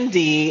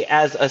 Andy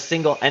as a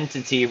single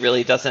entity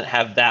really doesn't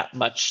have that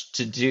much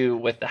to do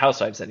with the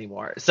Housewives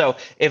anymore. So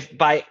if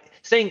by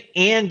saying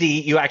Andy,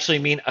 you actually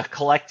mean a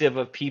collective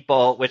of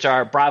people, which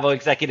are Bravo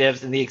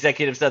executives and the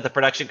executives at the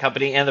production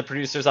company and the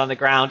producers on the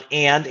ground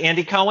and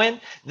Andy Cohen,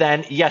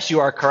 then yes,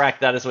 you are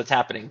correct. That is what's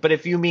happening. But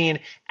if you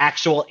mean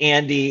actual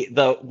Andy,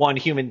 the one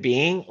human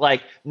being,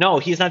 like, no,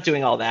 he's not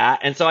doing all that.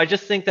 And so I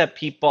just think that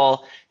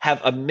people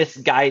have a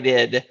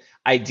misguided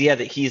idea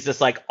that he's this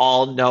like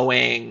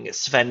all-knowing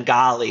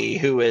Svengali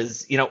who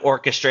is,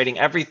 orchestrating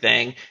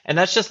everything. And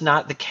that's just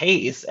not the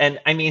case. And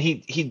I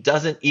mean, he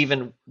doesn't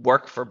even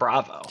work for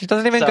Bravo. He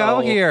doesn't even go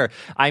here.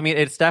 I mean,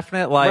 it's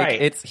definitely like,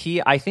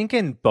 right. I think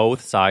in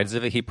both sides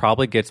of it, he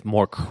probably gets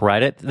more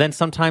credit than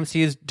sometimes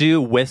he's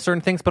due with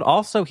certain things, but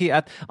also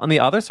on the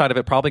other side of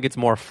it probably gets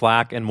more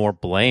flack and more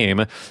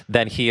blame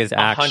than he is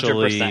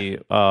actually,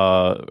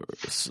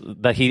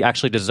 that he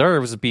actually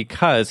deserves,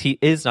 because he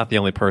is not the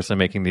only person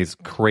making these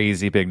crazy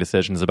big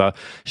decisions about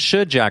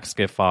should Jax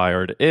get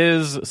fired,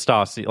 is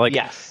Stassi, like,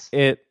 yes,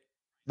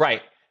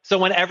 right. So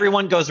when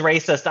everyone goes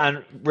racist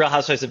on Real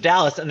Housewives of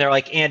Dallas and they're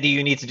like, Andy,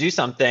 you need to do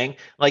something,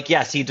 like,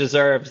 yes, he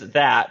deserves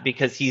that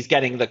because he's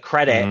getting the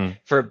credit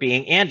for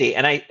being Andy.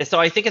 And I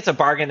think it's a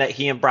bargain that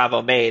he and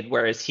Bravo made,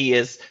 whereas he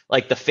is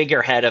like the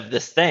figurehead of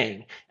this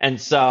thing. And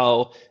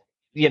so,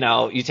 you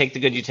take the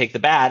good, you take the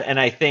bad. And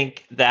I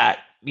think that,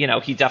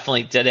 he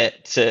definitely did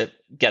it to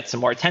get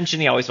some more attention.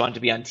 He always wanted to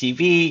be on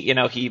TV.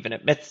 He even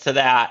admits to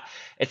that,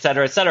 et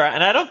cetera, et cetera.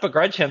 And I don't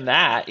begrudge him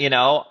that,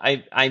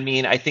 I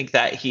mean, I think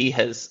that he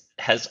has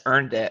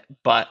earned it,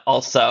 but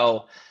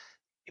also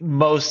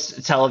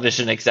most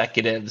television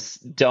executives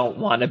don't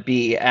want to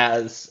be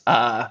as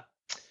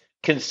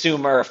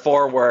consumer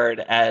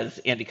forward as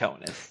Andy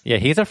Cohen is. Yeah,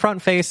 he's a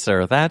front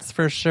facer, that's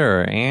for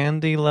sure.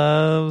 Andy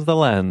loves the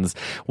lens.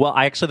 Well,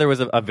 there was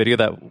a video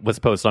that was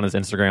posted on his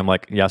Instagram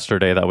like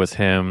yesterday that was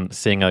him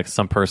seeing like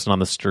some person on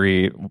the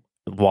street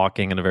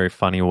walking in a very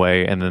funny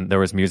way, and then there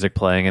was music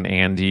playing and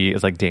Andy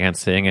is like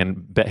dancing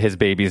and his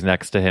baby's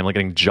next to him, like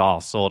getting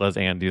jostled as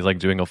Andy's like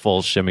doing a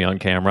full shimmy on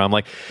camera. I'm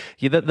like,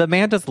 the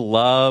man just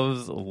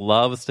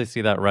loves to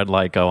see that red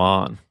light go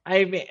on.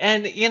 I mean,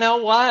 and you know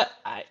what?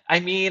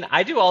 I mean,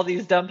 I do all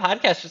these dumb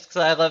podcasts just because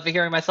I love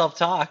hearing myself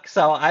talk,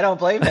 so I don't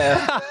blame him.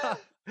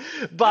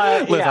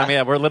 But listen, I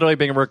mean, we're literally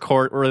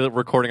we're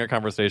recording a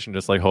conversation,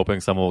 just like hoping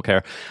someone will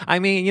care. I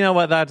mean, you know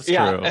what? That's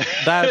true.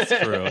 That's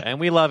true, and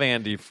we love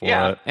Andy for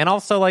it. And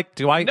also, like,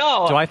 do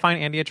I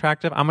find Andy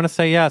attractive? I'm gonna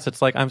say yes.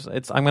 It's like I'm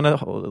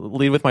gonna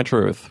lead with my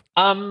truth.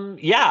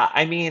 Yeah.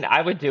 I mean,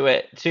 I would do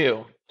it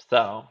too.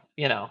 So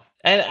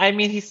and I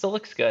mean, he still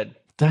looks good.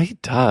 He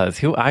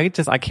does.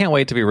 I can't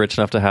wait to be rich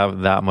enough to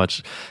have that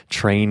much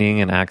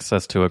training and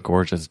access to a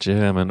gorgeous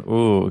gym.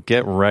 And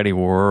get ready,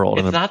 world.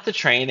 It's not the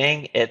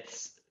training;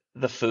 it's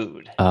the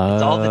food. It's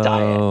all the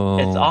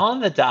diet. It's all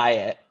in the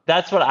diet.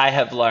 That's what I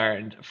have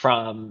learned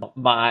from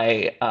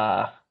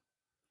my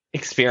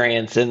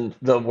experience in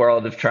the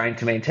world of trying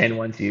to maintain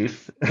one's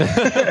youth.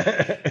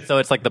 So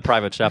it's like the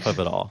private chef of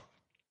it all.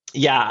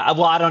 Yeah,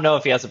 well, I don't know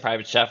if he has a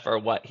private chef or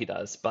what he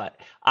does, but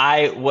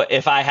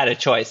if I had a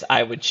choice,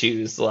 I would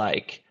choose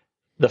like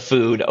the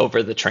food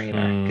over the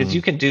trainer, because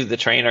you can do the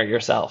trainer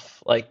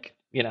yourself. Like,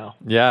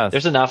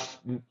 there's enough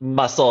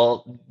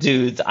muscle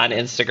dudes on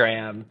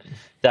Instagram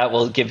that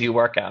will give you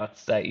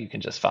workouts that you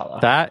can just follow.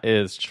 That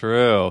is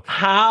true.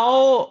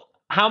 How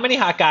many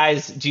hot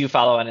guys do you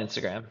follow on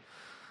Instagram?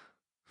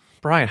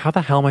 Brian, how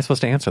the hell am I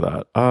supposed to answer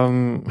that? How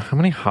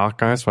many hot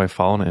guys do I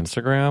follow on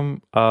Instagram?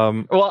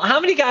 Well,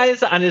 how many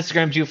guys on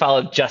Instagram do you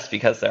follow just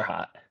because they're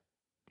hot?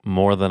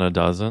 More than a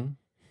dozen.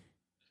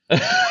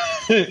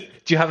 Do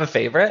you have a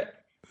favorite?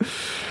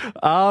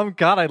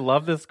 God, I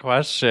love this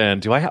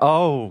question.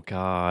 Oh,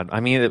 God. I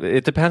mean,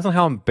 it depends on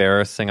how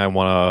embarrassing I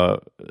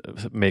want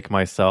to make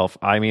myself.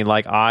 I mean,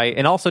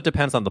 and also it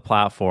depends on the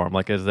platform.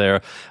 Like, is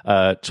there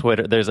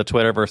Twitter? There's a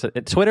Twitter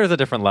Twitter is a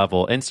different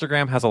level.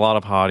 Instagram has a lot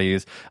of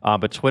hotties,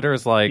 but Twitter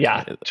is like.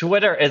 Yeah,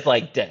 Twitter is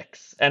like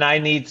dicks. And I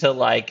need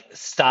to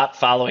stop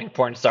following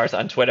porn stars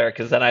on Twitter,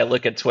 because then I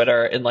look at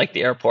Twitter in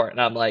the airport and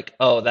I'm like,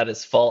 oh, that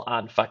is full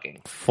on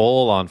fucking.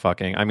 Full on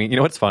fucking. I mean, you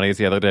know what's funny is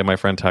the other day my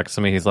friend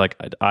texted me. He's like,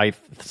 I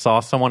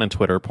saw someone in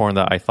Twitter porn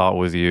that I thought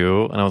was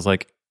you, and I was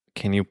like,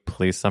 can you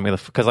please send me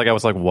because I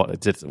was like,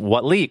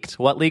 what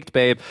leaked,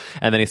 babe?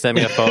 And then he sent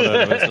me a photo,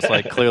 and it was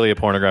just clearly a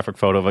pornographic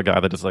photo of a guy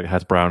that just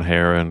has brown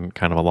hair and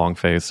kind of a long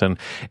face, and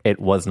it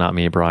was not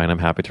me, Brian. I'm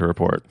happy to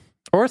report,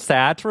 or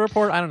sad to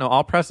report. I don't know.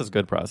 All press is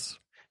good press.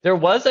 There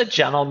was a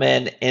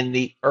gentleman in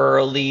the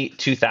early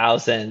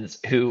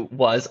 2000s who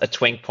was a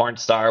twink porn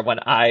star when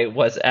I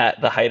was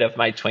at the height of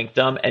my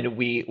twinkdom, and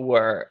we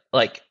were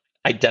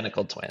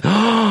identical twins.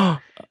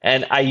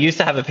 And I used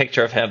to have a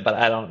picture of him, but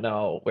I don't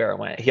know where it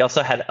went. He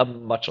also had a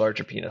much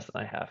larger penis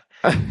than I have.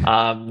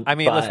 I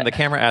mean, listen, the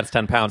camera adds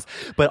 10 pounds,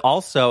 but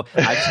also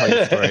I can tell you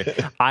a story.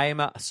 I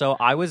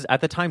was at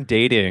the time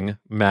dating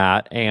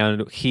Matt,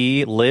 and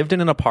he lived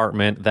in an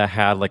apartment that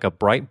had a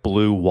bright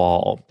blue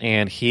wall,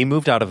 and he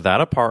moved out of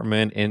that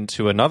apartment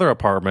into another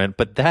apartment,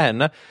 but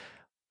then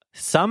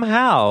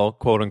somehow,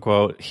 quote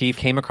unquote, he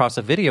came across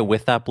a video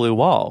with that blue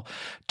wall.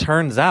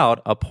 Turns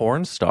out a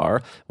porn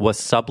star was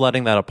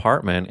subletting that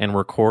apartment and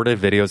recorded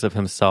videos of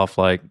himself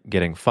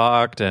getting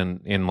fucked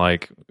and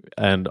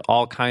and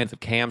all kinds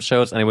of cam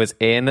shows. And it was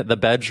in the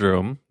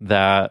bedroom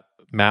that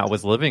Matt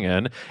was living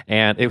in,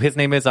 and his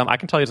name is I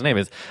can tell you his name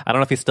is, I don't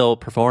know if he's still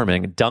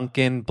performing,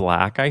 Duncan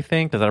Black, I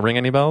think. Does that ring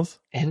any bells?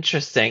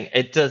 Interesting.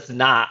 It does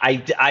not.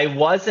 I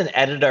was an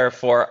editor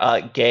for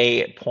a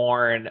gay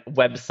porn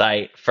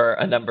website for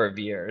a number of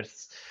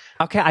years.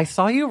 Okay, I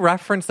saw you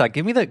reference that.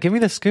 Give me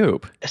the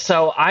scoop.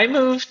 So I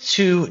moved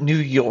to New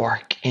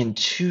York in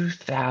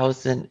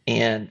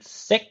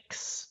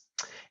 2006,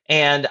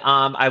 and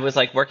I was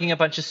like working a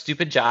bunch of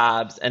stupid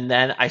jobs, and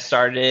then I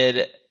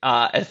started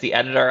as the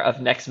editor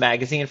of Next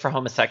Magazine for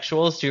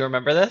Homosexuals. Do you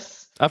remember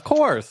this? Of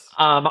course.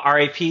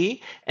 RAP.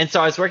 And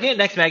so I was working at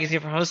Next Magazine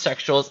for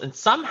Homosexuals, and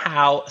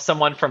somehow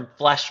someone from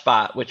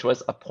Fleshbot, which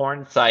was a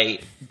porn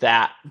site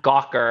that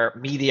Gawker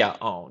Media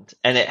owned,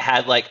 and it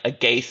had like a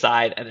gay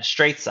side and a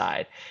straight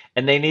side,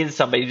 and they needed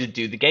somebody to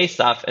do the gay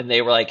stuff, and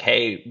they were like,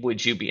 hey,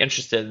 would you be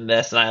interested in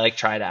this? And I like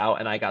tried out,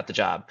 and I got the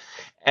job.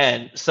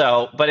 And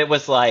so, but it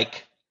was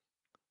like,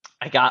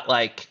 I got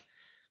like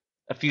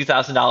a few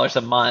 $1,000s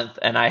a month,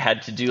 and I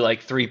had to do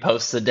like 3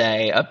 posts a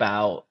day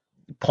about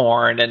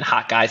porn and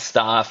hot guy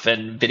stuff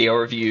and video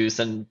reviews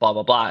and blah,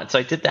 blah, blah. And so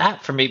I did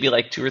that for maybe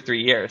like 2 or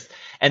 3 years.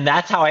 And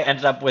that's how I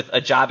ended up with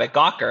a job at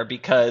Gawker,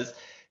 because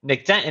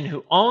Nick Denton,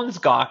 who owns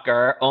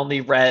Gawker,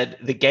 only read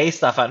the gay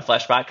stuff on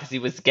Fleshbot because he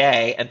was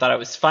gay and thought it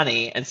was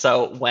funny. And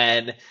so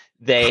when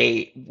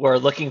they were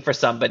looking for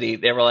somebody,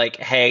 they were like,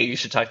 hey, you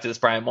should talk to this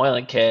Brian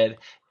Moylan kid.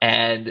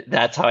 And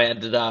that's how I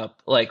ended up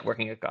like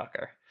working at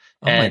Gawker.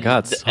 Oh my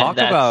God. Talk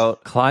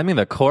about climbing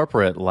the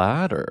corporate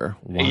ladder.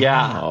 Wow.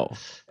 Yeah.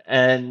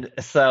 And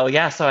so,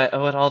 so I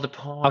owe it all to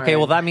porn. Okay.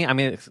 Well,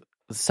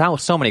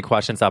 so many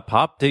questions that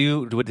pop.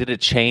 Did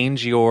it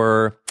change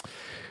your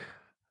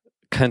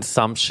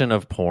consumption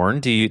of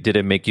porn? Did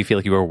it make you feel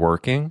like you were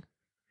working?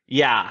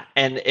 Yeah.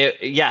 And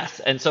yes.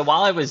 And so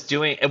while I was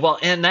doing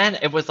and then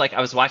it was like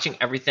I was watching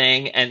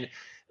everything and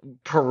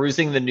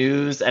perusing the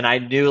news, and I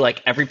knew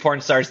like every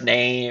porn star's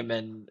name,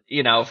 and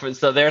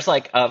so there's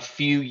like a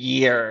few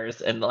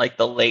years in like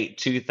the late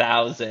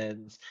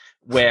 2000s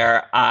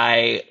where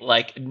I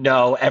like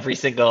know every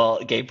single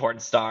gay porn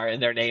star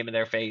and their name and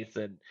their face,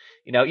 and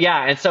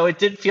and so it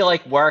did feel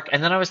like work.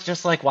 And then I was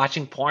just like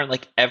watching porn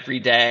like every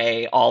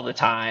day, all the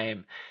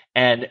time.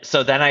 And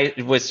so then I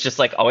was just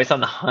like always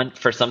on the hunt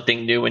for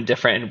something new and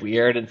different and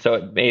weird. And so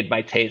it made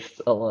my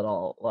taste a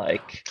little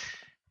like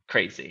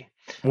crazy.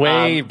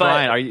 Wait,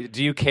 Brian,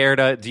 do you care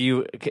to,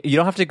 you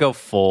don't have to go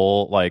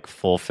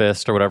full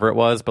fist or whatever it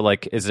was, but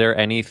like, is there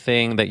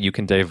anything that you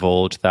can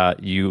divulge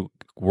that you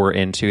were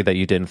into that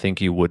you didn't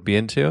think you would be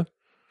into?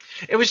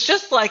 It was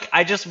just like,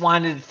 I just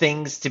wanted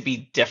things to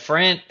be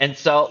different. And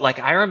so like,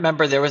 I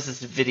remember there was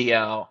this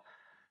video,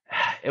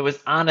 it was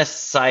on a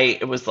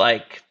site, it was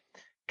like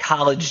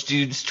College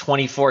Dudes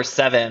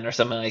 24/7 or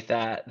something like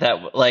that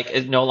like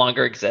it no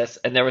longer exists.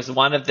 And there was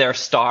one of their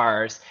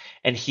stars,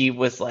 and he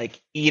was like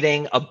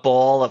eating a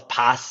bowl of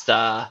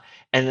pasta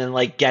and then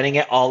like getting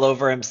it all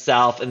over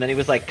himself. And then he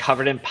was like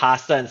covered in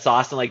pasta and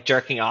sauce and like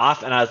jerking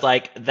off. And I was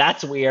like,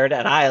 that's weird.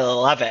 And I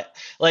love it.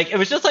 Like, it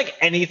was just like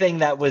anything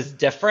that was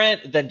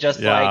different than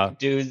just like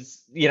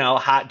dudes,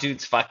 hot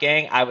dudes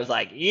fucking. I was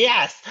like,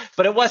 yes.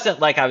 But it wasn't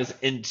like I was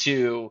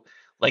into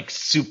like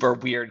super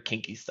weird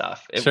kinky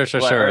stuff.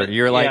 Sure.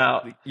 You're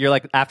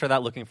like after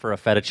that looking for a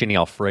fettuccine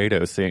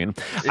Alfredo scene.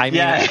 I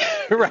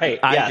mean, right.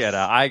 I get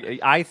it.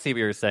 I see what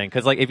you're saying,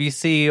 because like if you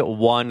see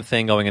one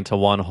thing going into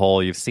one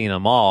hole, you've seen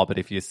them all. But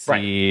if you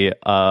see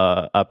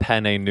a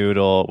penne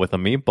noodle with a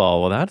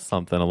meatball, well, that's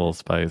something a little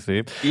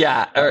spicy.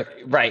 Yeah.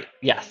 Right.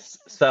 Yes.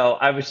 So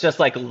I was just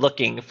like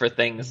looking for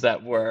things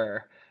that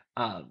were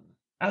out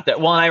there.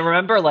 Well, I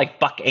remember like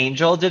Buck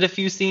Angel did a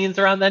few scenes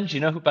around then. Do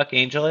you know who Buck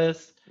Angel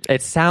is?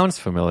 It sounds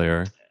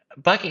familiar.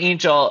 Buck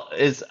Angel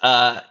is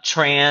a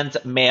trans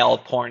male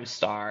porn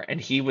star, and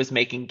he was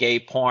making gay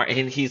porn,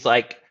 and he's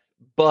like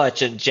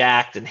butch and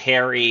jacked and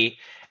hairy,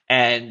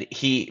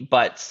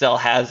 but still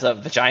has a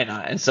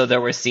vagina. And so there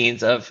were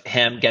scenes of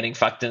him getting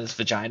fucked in his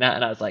vagina,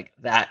 and I was like,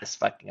 that is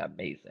fucking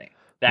amazing.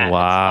 That is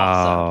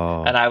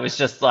awesome. And I was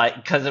just like,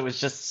 because it was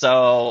just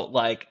so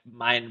like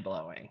mind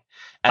blowing.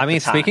 I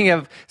mean, speaking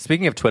of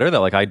Twitter, though,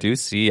 like I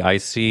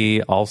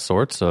see all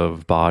sorts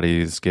of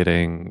bodies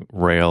getting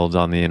railed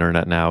on the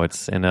internet now.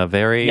 It's in a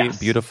very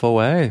beautiful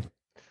way.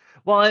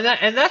 Well,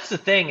 and that's the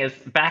thing is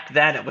back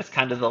then it was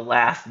kind of the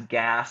last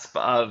gasp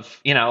of,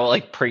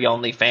 like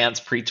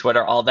pre-OnlyFans,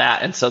 pre-Twitter, all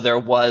that. And so there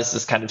was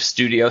this kind of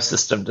studio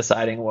system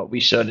deciding what we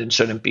should and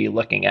shouldn't be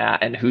looking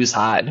at and who's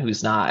hot and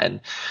who's not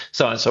and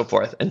so on and so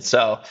forth. And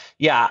so,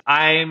 yeah,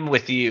 I'm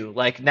with you.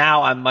 Like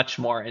now I'm much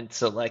more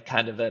into like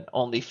kind of an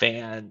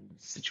OnlyFans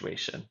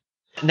situation.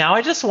 Now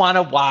I just want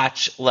to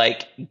watch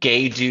like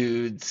gay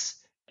dudes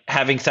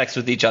having sex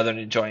with each other and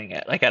enjoying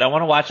it. Like I don't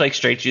want to watch like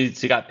straight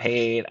dudes who got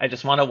paid. I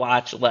just want to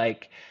watch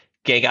like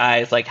gay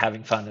guys like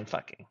having fun and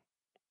fucking.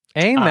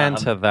 Amen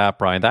to that,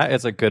 Brian. That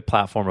is a good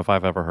platform if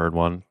I've ever heard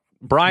one.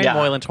 Brian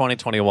Moylan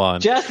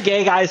 2021. Just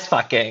gay guys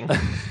fucking.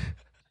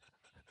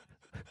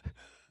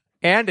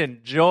 And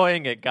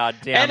enjoying it,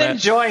 goddammit. And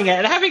enjoying it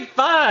and having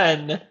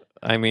fun.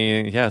 I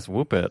mean, yes,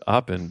 whoop it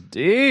up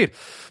indeed.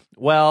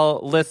 Well,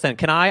 listen,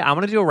 I'm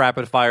going to do a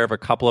rapid fire of a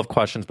couple of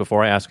questions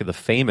before I ask you the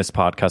famous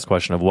podcast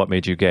question of what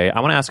made you gay. I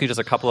want to ask you just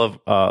a couple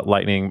of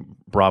lightning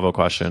Bravo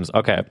questions.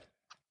 Okay.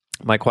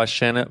 My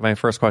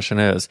first question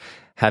is,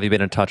 have you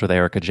been in touch with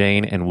Erika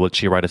Jayne, and would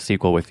she write a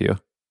sequel with you?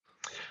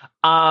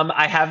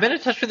 I have been in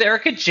touch with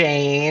Erika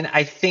Jayne.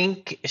 I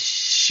think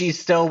she's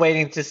still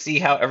waiting to see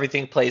how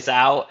everything plays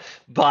out.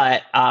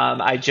 But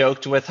I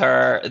joked with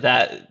her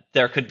that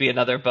there could be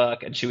another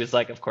book, and she was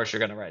like, of course you're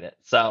going to write it.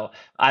 So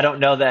I don't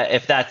know that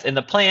if that's in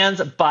the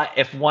plans, but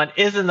if one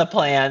is in the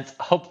plans,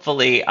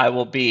 hopefully I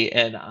will be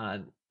in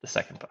on the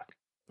second book.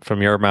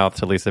 From your mouth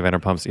to Lisa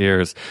Vanderpump's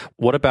ears.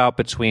 What about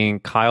between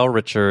Kyle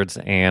Richards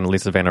and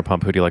Lisa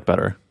Vanderpump? Who do you like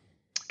better?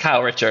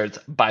 Kyle Richards,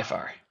 by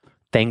far.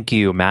 Thank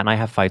you. Matt and I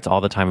have fights all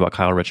the time about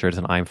Kyle Richards,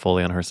 and I'm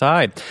fully on her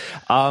side.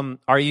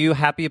 Are you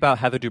happy about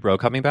Heather Dubrow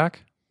coming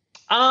back?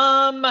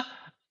 I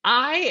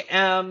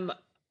am.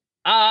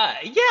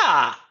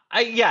 Yeah.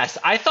 Yes,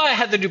 I thought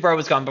Heather Dubrow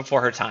was gone before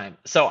her time,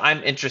 so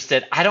I'm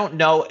interested. I don't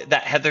know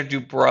that Heather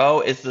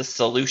Dubrow is the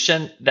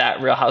solution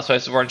that Real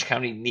Housewives of Orange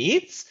County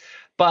needs,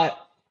 but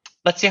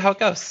let's see how it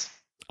goes.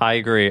 I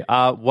agree.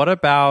 What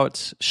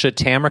about, should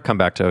Tamra come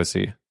back to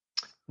OC?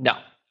 No.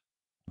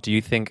 Do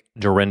you think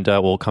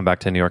Dorinda will come back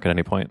to New York at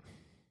any point?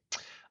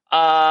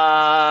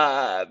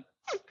 I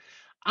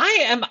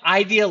am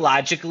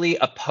ideologically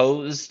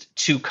opposed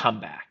to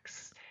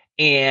comebacks,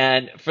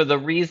 and for the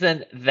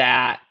reason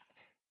that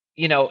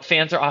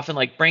fans are often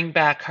like, bring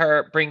back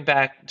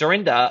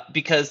Dorinda,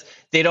 because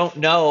they don't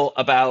know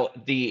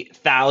about the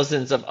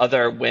thousands of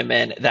other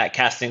women that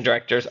casting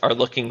directors are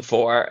looking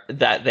for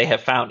that they have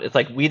found. It's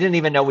like, we didn't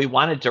even know we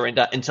wanted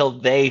Dorinda until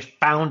they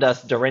found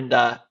us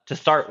Dorinda to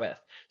start with.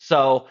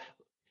 So,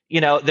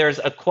 there's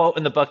a quote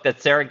in the book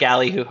that Sarah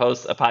Galley, who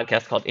hosts a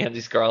podcast called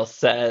Andy's Girls,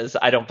 says,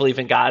 I don't believe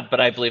in God, but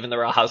I believe in the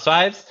Real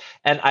Housewives.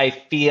 And I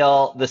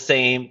feel the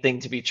same thing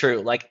to be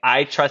true. Like,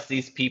 I trust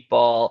these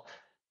people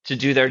to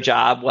do their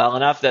job well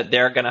enough that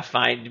they're going to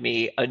find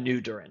me a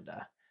new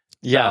Dorinda.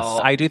 Yes,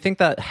 I do think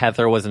that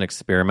Heather was an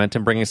experiment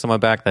in bringing someone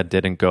back that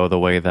didn't go the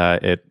way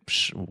that it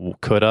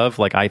could have.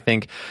 Like, I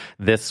think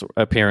this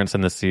appearance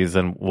in the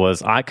season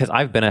was, because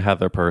I've been a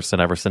Heather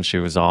person ever since she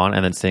was on,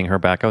 and then seeing her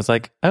back, I was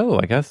like, oh,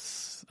 I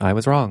guess I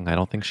was wrong. I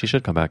don't think she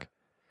should come back.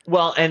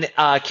 Well, and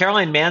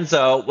Caroline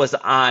Manzo was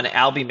on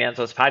Albie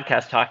Manzo's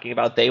podcast talking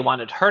about they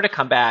wanted her to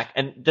come back.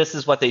 And this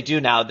is what they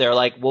do now. They're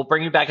like, we'll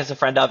bring you back as a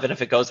friend of, and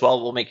if it goes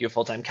well, we'll make you a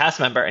full-time cast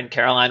member. And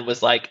Caroline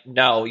was like,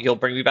 no, you'll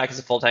bring me back as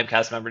a full-time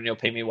cast member and you'll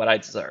pay me what I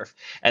deserve.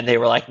 And they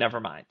were like, never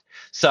mind.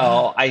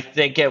 So I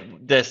think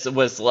this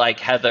was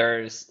like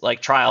Heather's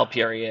like trial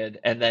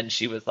period. And then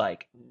she was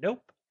like,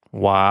 nope.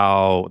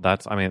 Wow,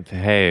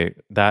 hey,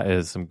 that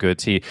is some good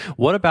tea.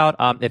 What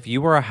about if you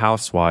were a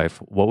housewife,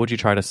 what would you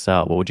try to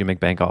sell? What would you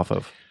make bank off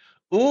of?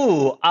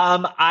 Ooh,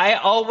 I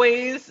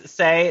always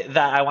say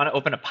that I want to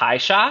open a pie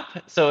shop,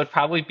 so it'd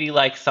probably be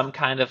like some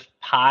kind of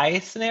pie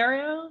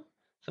scenario.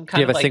 Some kind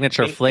do you have of a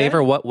signature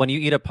flavor? What when you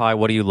eat a pie,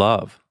 what do you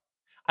love?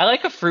 I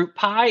like a fruit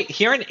pie.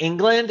 Here in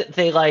England,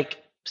 they like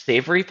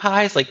savory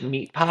pies, like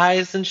meat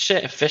pies and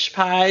shit, and fish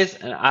pies,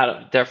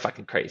 and they're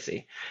fucking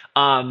crazy.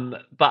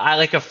 But I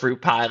like a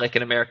fruit pie, like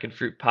an American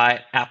fruit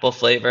pie, apple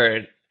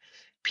flavored,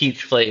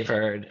 peach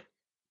flavored,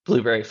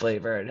 blueberry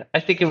flavored. I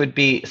think it would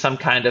be some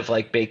kind of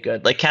like baked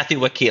good, like Kathy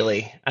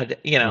Wakili,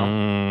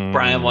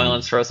 Brian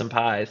Moylan's frozen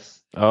pies.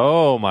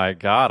 Oh my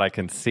God, I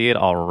can see it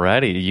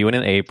already. You in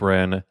an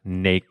apron,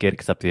 naked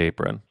except the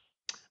apron.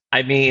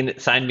 I mean,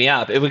 sign me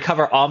up. It would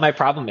cover all my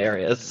problem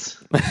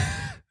areas.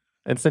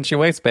 And cinch your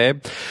waist,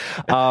 babe.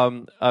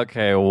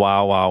 Okay,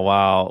 wow.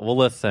 Well,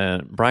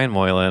 listen, Brian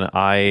Moylan,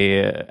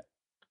 I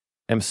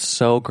am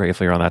so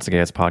grateful you're on That's a Gay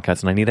Ass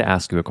podcast, and I need to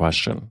ask you a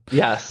question.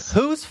 Yes.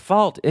 Whose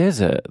fault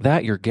is it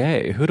that you're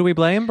gay? Who do we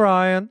blame,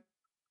 Brian?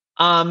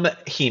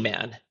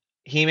 He-Man.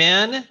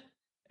 He-Man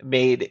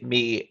made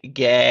me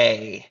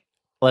gay.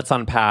 Let's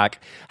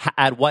unpack.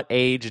 At what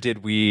age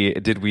did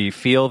we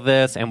feel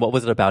this, and what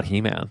was it about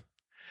He-Man?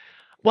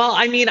 Well,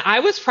 I mean, I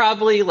was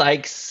probably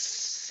like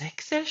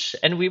 6-ish,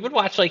 and we would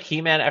watch like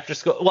He-Man after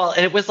school. Well,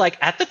 it was like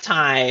at the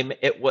time,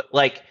 it was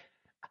like,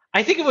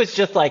 I think it was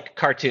just like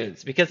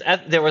cartoons, because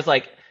there was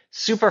like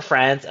Super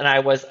Friends, and I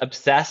was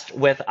obsessed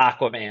with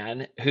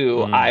Aquaman,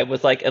 who I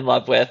was like in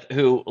love with,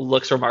 who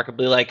looks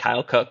remarkably like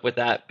Kyle Cook with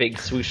that big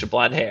swoosh of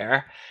blonde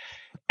hair.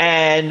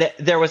 And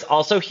there was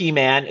also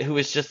He-Man, who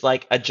was just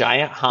like a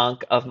giant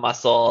hunk of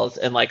muscles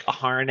and like a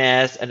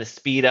harness and a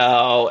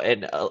Speedo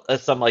and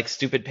some like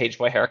stupid page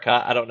boy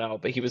haircut. I don't know,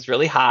 but he was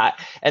really hot.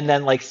 And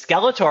then like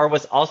Skeletor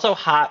was also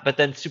hot, but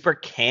then super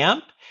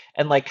camp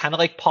and like kind of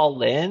like Paul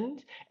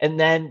Lynde. And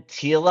then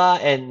Tila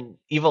and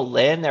Evil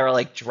Lynn, they were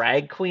like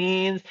drag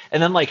queens.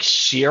 And then like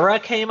She-Ra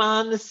came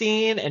on the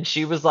scene, and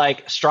she was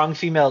like strong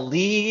female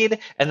lead.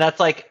 And that's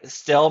like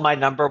still my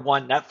number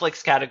one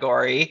Netflix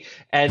category.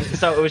 And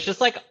so it was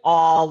just like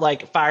all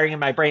like firing in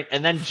my brain.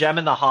 And then Gem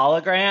and the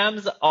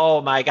Holograms.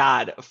 Oh my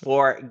God,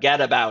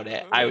 forget about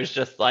it. I was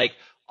just like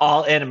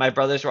all in. And my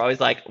brothers were always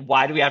like,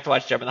 why do we have to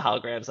watch Gem and the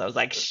Holograms? I was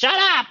like, shut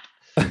up.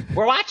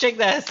 We're watching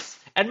this.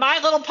 And My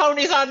Little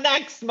Pony's on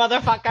next,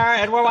 motherfucker,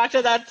 and we're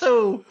watching that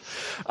too.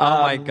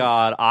 Oh my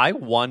God. I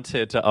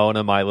wanted to own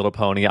a My Little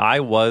Pony.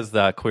 I was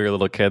that queer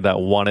little kid that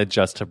wanted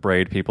just to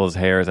braid people's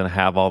hairs and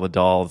have all the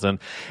dolls. And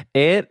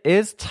it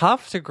is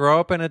tough to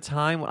grow up in a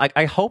time.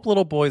 I hope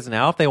little boys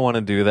now, if they want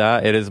to do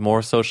that, it is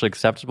more socially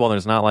acceptable. And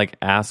there's not like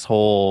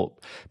asshole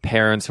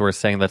parents who are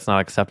saying that's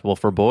not acceptable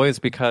for boys,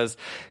 because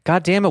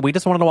God damn it, we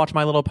just wanted to watch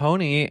My Little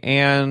Pony,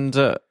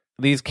 and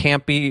these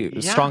can't be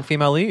strong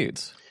female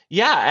leads.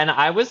 Yeah, and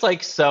I was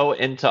like so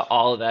into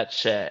all of that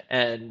shit,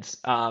 and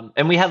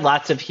we had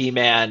lots of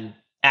He-Man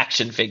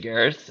action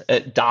figures,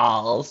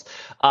 dolls,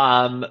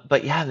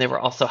 but yeah, and they were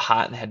also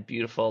hot and had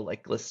beautiful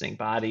like glistening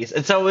bodies,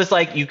 and so it was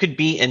like you could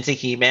be into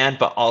He-Man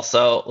but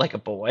also like a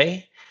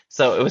boy,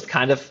 so it was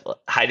kind of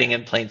hiding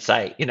in plain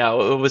sight. You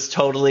know, it was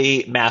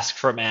totally mask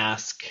for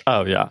mask.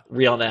 Oh yeah,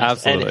 realness.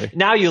 Absolutely. And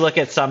now you look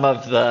at some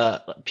of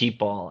the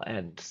people,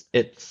 and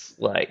it's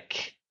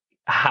like,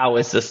 how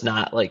is this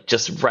not like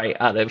just right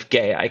out of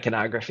gay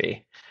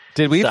iconography?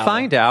 Did we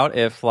find out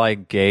if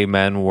like gay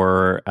men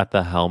were at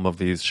the helm of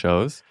these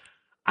shows?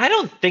 I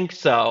don't think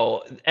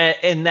so.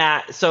 In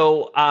that,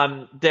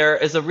 so there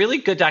is a really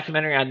good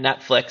documentary on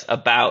Netflix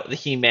about the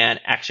He-Man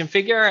action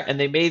figure, and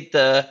they made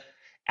the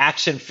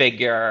action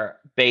figure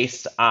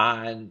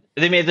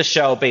they made the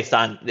show based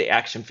on the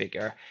action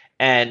figure,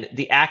 and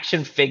the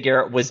action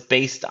figure was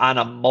based on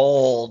a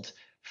mold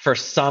for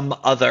some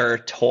other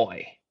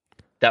toy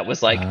that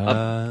was like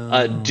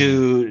a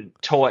dude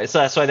toy. So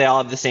that's why they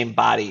all have the same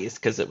bodies,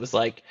 because it was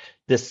like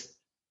this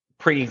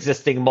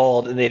pre-existing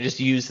mold, and they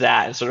just used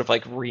that and sort of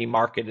like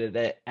remarketed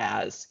it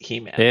as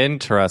He-Man.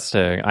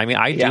 Interesting. I mean,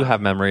 I do have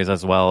memories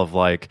as well of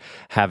like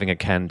having a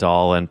Ken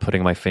doll and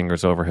putting my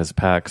fingers over his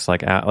pecs,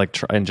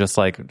 and just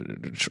like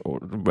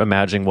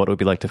imagining what it would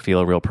be like to feel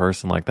a real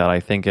person like that.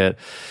 I think it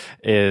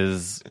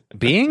is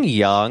being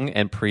young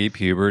and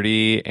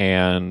pre-puberty,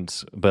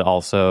 but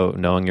also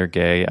knowing you're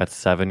gay at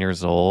 7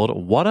 years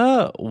old. What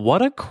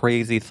a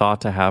crazy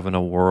thought to have in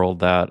a world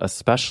that,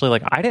 especially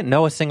like, I didn't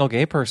know a single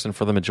gay person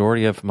for the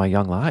majority of my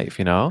young life,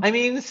 you know? I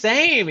mean,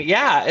 same.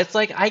 Yeah. It's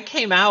like I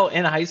came out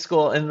in high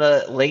school in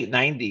the late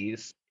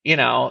 90s. You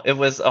know, it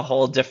was a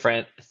whole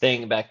different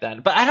thing back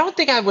then. But I don't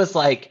think I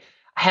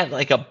had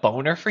like a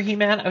boner for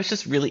He-Man. I was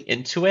just really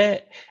into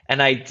it,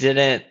 and I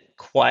didn't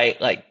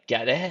quite like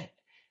get it.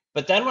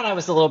 But then when I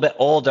was a little bit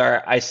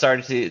older,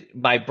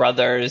 my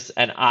brothers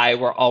and I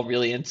were all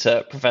really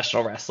into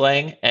professional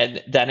wrestling.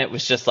 And then it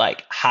was just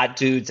like hot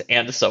dudes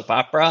and a soap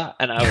opera.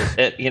 And I was,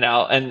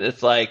 and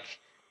it's like,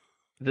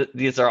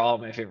 these are all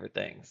my favorite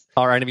things.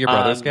 Are any of your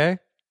brothers gay?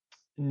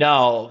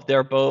 No,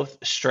 they're both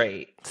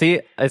straight. See,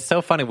 it's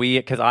so funny.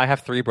 Because I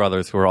have 3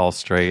 brothers who are all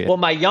straight. Well,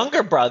 my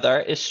younger brother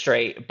is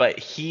straight, but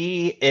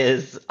he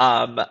is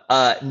a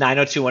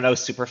 90210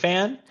 super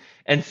fan.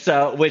 And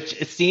so, which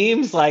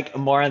seems like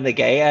more on the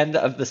gay end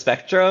of the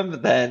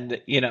spectrum than,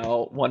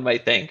 one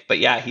might think. But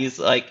yeah, he's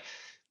like,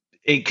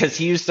 because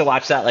he used to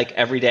watch that like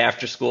every day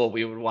after school.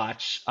 We would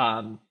watch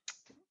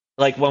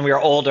like when we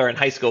were older in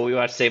high school, we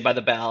watched Saved by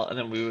the Bell, and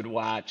then we would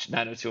watch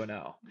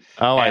 90210.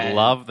 Oh, I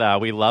love that.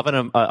 We love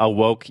a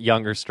woke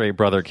younger straight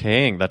brother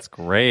king. That's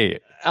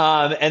great.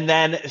 And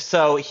then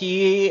so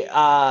he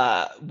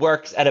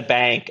works at a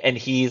bank, and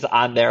he's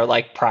on their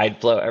like Pride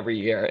float every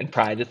year. And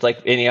Pride, it's like,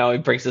 and, he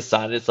brings his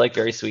son. It's like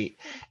very sweet.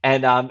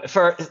 And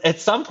at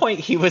some point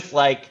he was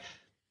like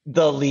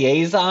the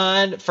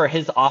liaison for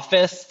his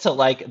office to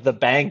like the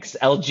bank's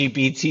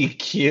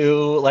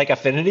LGBTQ like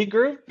affinity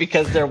group,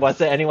 because there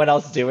wasn't anyone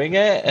else doing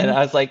it. And I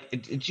was like,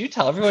 did you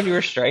tell everyone you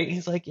were straight? And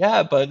he's like,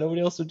 yeah, but nobody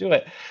else would do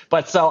it.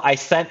 But so I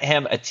sent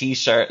him a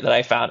t-shirt that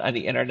I found on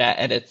the internet,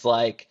 and it's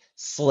like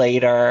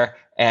Slater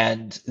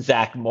and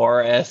Zach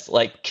Morris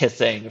like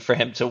kissing for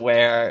him to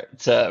wear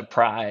to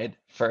Pride.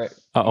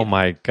 Oh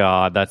my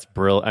God, that's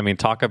brilliant. I mean,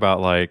 talk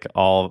about like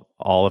all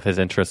of his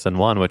interests in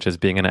one, which is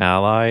being an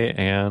ally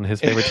and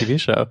his favorite TV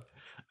show.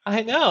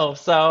 I know.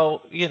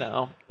 So,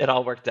 it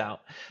all worked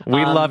out.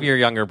 We love your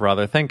younger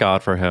brother. Thank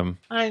God for him.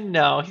 I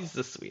know. He's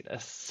the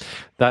sweetest.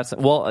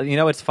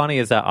 What's funny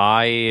is that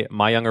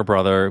my younger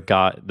brother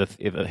got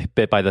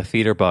bit by the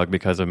theater bug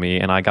because of me,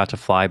 and I got to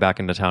fly back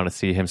into town to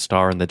see him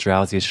star in The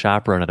Drowsiest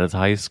Chaperone at his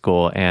high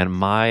school, and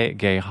my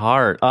gay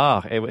heart,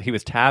 he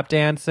was tap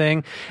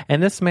dancing,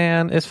 and this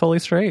man is fully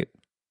straight.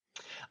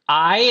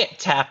 I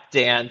tap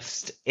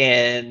danced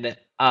in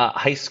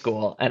high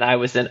school, and I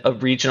was in a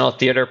regional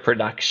theater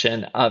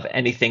production of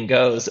Anything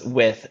Goes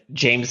with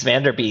James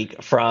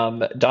Vanderbeek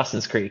from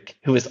Dawson's Creek,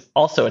 who is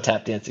also a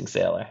tap dancing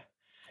sailor.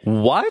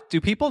 What?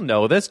 Do people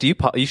know this? You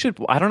should.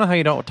 I don't know how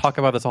you don't talk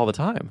about this all the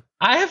time.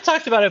 I have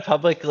talked about it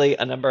publicly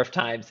a number of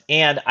times,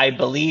 and I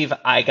believe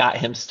I got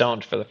him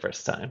stoned for the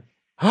first time.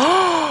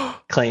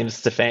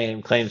 Claims to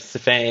fame.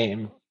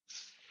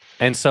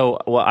 And so,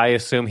 I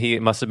assume he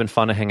must have been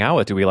fun to hang out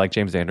with. Do we like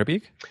James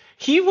Vanderbeek?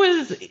 He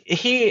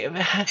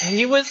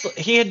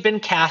had been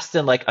cast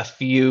in like a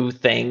few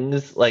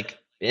things, like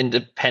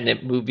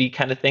independent movie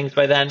kind of things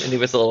by then, and he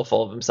was a little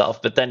full of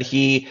himself. But then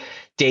he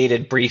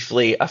dated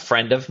briefly a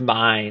friend of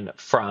mine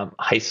from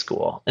high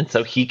school, and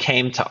so he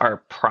came to our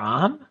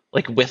prom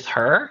like with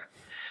her.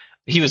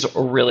 He was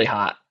really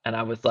hot, and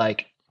I was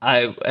like,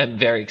 I am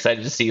very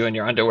excited to see you in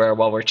your underwear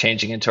while we're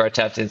changing into our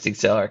tap dancing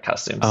sailor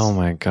costumes. Oh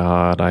my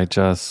God! I'm at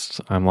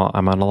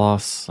a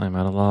loss. I'm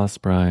at a loss,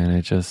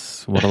 Brian.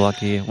 What a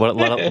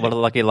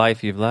lucky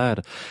life you've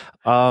led.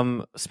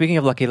 Speaking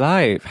of lucky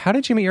life, how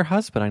did you meet your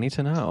husband? I need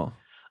to know.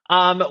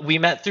 We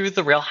met through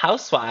The Real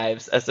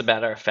Housewives, as a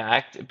matter of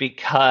fact,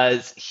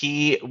 because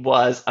he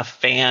was a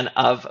fan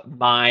of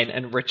mine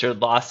and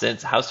Richard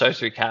Lawson's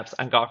Housewives recaps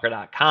on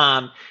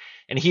Gawker.com.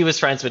 And he was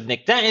friends with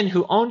Nick Denton,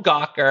 who owned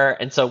Gawker,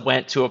 and so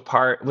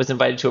was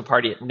invited to a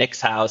party at Nick's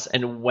house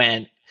and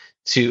went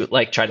to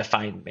like try to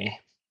find me,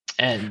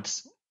 and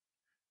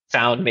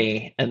found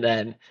me, and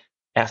then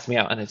asked me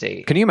out on a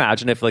date. Can you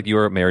imagine if like you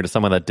were married to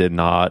someone that did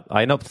not?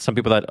 I know some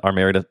people that are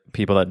married to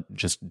people that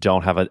just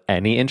don't have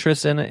any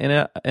interest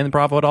in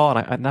Bravo at all,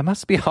 and that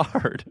must be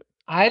hard.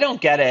 I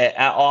don't get it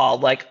at all.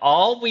 Like,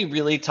 all we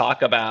really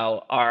talk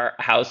about are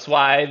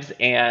housewives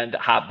and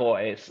hot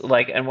boys.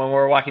 Like, and when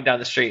we're walking down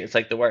the street, it's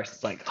like the worst.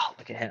 It's like, oh,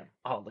 look at him.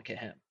 Oh, look at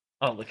him.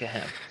 Oh, look at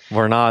him.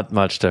 We're not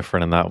much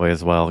different in that way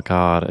as well.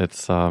 God,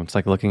 it's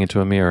like looking into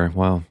a mirror.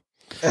 Wow.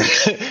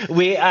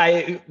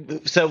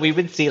 So we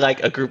would see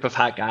like a group of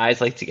hot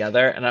guys like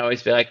together, and I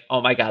always be like,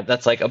 oh my God,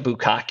 that's like a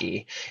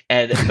bukkake.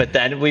 But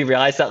then we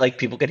realized that like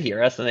people could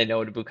hear us and they know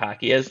what a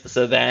bukkake is.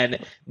 So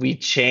then we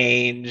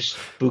changed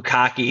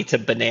bukkake to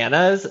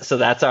bananas. So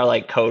that's our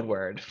like code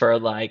word for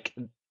like,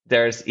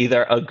 there's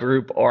either a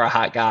group or a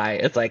hot guy.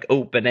 It's like,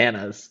 oh,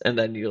 bananas. And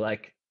then you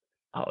like,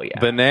 oh yeah,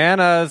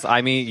 bananas.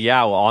 I mean,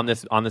 yeah. Well, on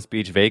this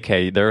beach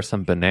vacay, there are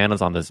some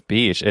bananas on this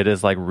beach. It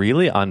is like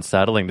really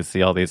unsettling to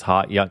see all these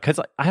hot young. Because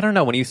I don't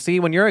know, when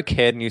you're a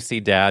kid and you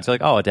see dads, you're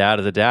like, oh, a dad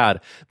is a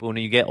dad. But when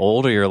you get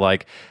older, you're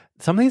like,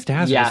 some of these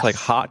dads are just like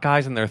hot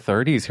guys in their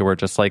 30s who are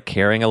just like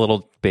carrying a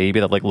little baby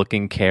that like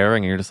looking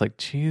caring, and you're just like,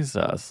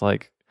 Jesus,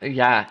 like.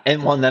 Yeah,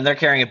 and then they're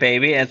carrying a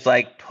baby, and it's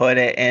like, put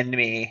it in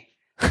me,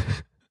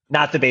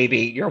 not the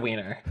baby, your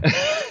wiener.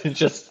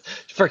 Just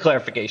for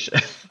clarification.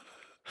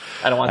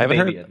 I don't want the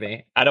baby at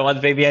me. I don't want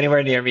the baby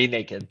anywhere near me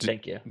naked.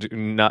 Thank you.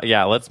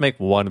 Let's make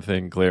one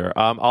thing clear.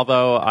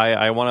 Although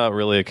I want to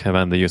really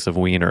commend the use of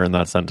wiener in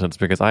that sentence,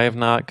 because I have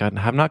not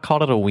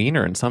called it a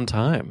wiener in some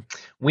time.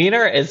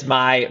 Wiener is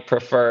my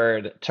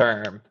preferred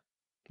term.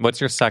 What's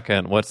your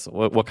second?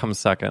 What comes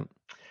second?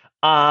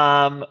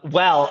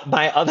 Well,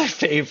 my other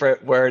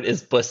favorite word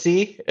is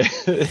bussy.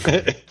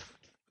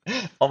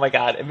 Oh my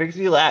God, it makes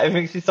me laugh. It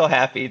makes me so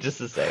happy just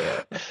to say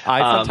it. I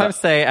sometimes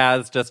say,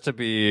 as just to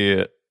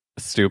be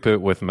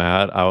stupid with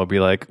Matt, I will be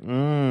like,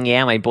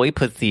 yeah, my boy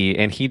pussy,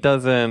 and he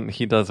doesn't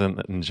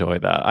enjoy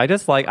that.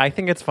 I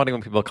think it's funny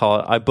when people call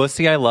it a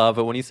bussy. I love,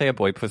 but when you say a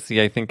boy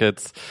pussy, I think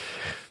it's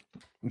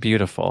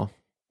beautiful.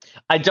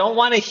 I don't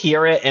want to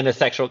hear it in a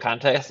sexual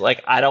context.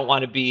 Like, I don't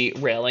want to be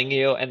railing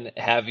you and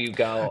have you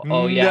go,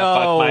 oh yeah,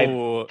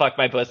 no. fuck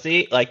my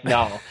pussy. Like,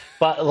 no.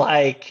 But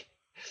like,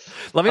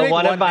 Let me make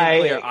one one of thing my-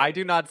 clear. I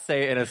do not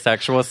say it in a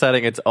sexual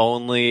setting. It's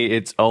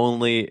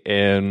only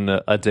in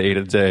a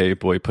day-to-day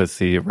boy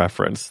pussy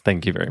reference.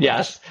 Thank you very much.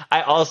 Yes.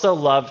 I also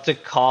love to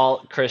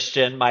call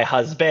Christian my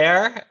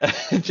husband,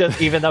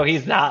 just even though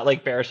he's not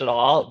like bearish at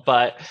all.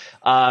 But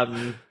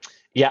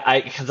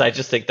because I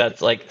just think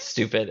that's like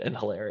stupid and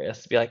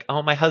hilarious to be like,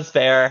 oh, my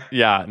husband.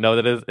 Yeah, no,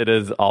 it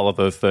is all of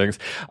those things.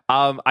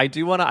 I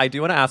do want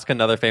to ask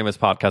another famous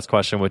podcast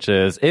question, which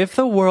is, if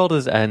the world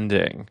is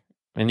ending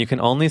and you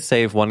can only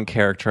save one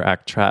character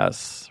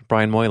actress,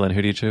 Brian Moylan,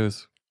 who do you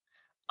choose?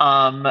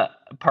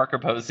 Parker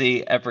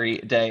Posey every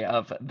day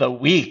of the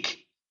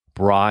week.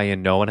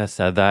 Brian, no one has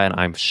said that,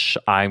 and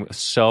I'm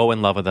so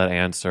in love with that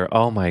answer.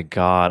 Oh my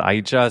God,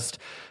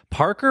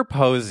 Parker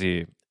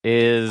Posey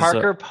is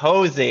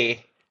everything.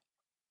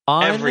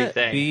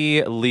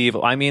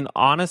 Unbelievable. I mean,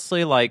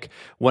 honestly, like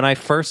when I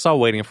first saw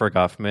Waiting for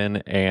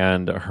Guffman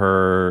and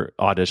her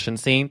audition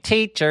scene,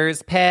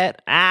 teacher's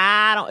pet.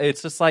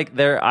 It's just like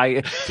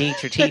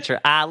teacher,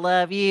 I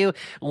love you.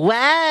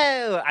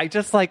 Wow. I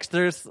just like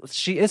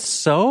she is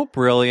so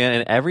brilliant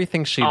in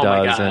everything she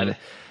does, and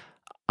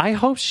I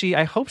hope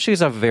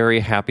she's a very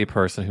happy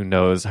person who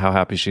knows how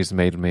happy she's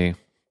made me.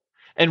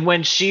 And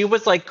when she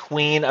was like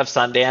queen of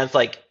Sundance,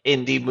 like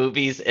indie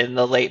movies in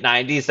the late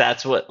 90s,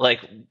 that's what,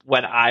 like,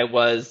 when I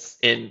was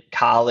in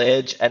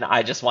college and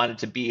I just wanted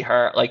to be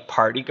her, like,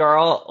 party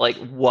girl, like,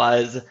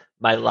 was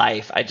my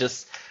life.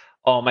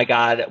 Oh my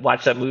God,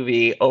 watch that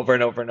movie over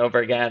and over and over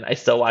again. I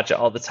still watch it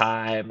all the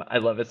time. I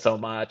love it so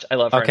much. I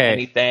love her in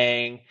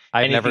anything.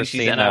 I've never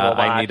seen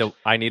that.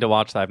 I need to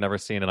watch that. I've never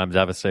seen it. I'm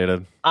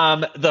devastated.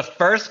 The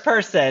first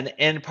person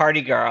in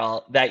Party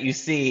Girl that you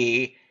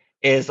see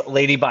is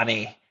Lady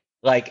Bunny.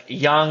 Like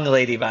young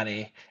Lady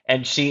Bunny,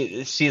 and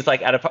she's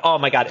like oh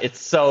my God, it's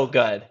so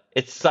good.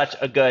 It's such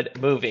a good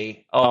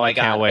movie. Oh my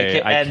God,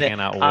 I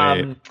cannot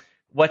wait.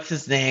 What's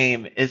his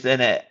name is in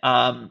it?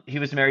 He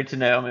was married to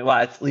Naomi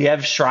Watts.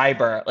 Liev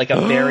Schreiber, like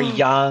a very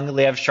young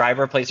Liev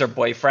Schreiber plays her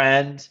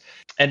boyfriend.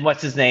 And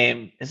what's his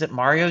name? Is it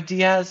Mario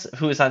Diaz,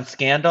 who was on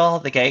Scandal?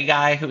 The gay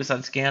guy who was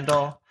on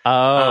Scandal.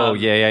 Oh,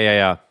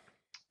 yeah.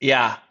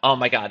 Yeah. Oh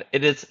my God.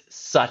 It is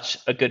such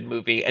a good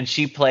movie. And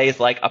she plays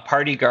like a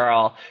party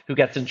girl who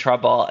gets in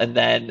trouble, and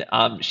then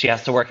she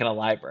has to work in a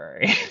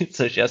library.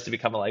 So she has to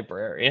become a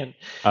librarian.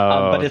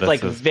 But it's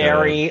like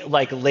very good.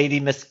 Like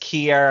Lady Miss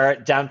Keir,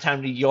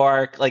 downtown New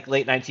York, like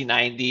late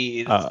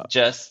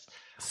 1990s.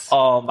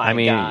 Oh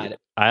my God.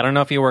 I don't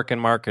know if you work in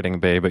marketing,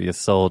 babe, but you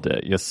sold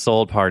it. You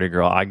sold Party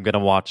Girl. I'm going to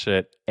watch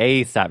it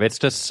ASAP. It's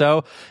just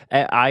so...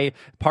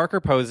 Parker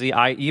Posey,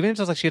 even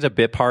just like she has a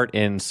bit part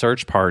in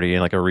Search Party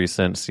in like a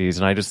recent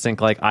season, I just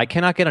think like I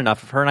cannot get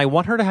enough of her, and I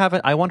want her to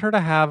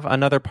have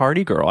another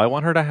Party Girl. I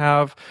want her to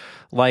have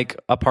like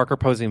a Parker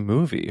Posey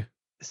movie.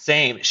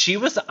 Same. She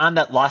was on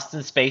that Lost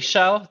in Space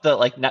show, the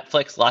like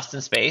Netflix Lost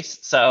in Space.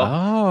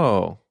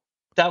 So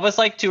that was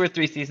like 2 or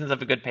 3 seasons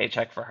of a good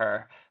paycheck for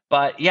her.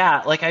 But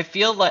yeah, like I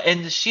feel like,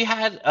 and she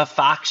had a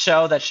Fox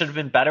show that should have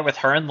been better with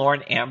her and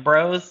Lauren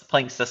Ambrose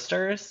playing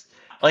sisters.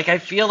 Like I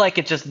feel like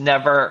it just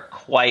never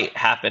quite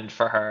happened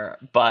for her.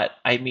 But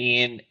I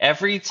mean,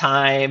 every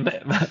time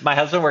my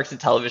husband works in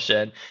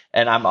television,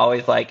 and I'm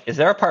always like, is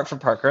there a part for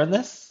Parker in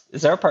this?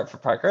 Is there a part for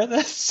Parker in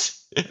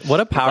this?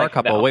 What a power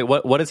couple. No. Wait,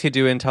 what does he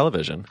do in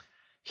television?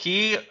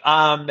 He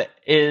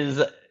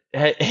his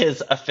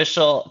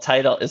official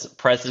title is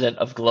President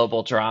of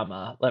Global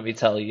Drama, let me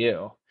tell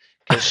you.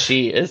 Because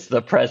she is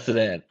the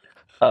president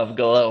of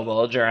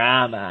Global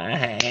Drama,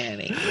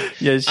 honey.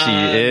 Yes, she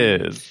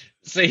is.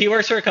 So he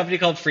works for a company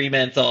called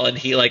Fremantle, and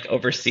he like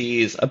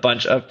oversees a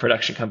bunch of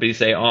production companies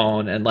they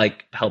own and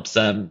like helps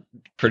them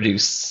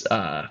produce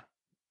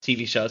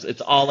TV shows.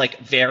 It's all like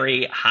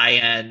very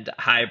high-end,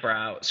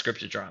 highbrow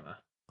scripted drama.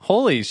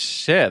 Holy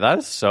shit, that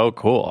is so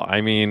cool.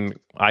 I mean,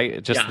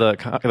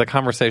 the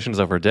conversations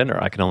over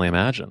dinner, I can only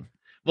imagine.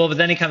 Well, but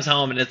then he comes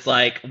home and it's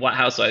like, what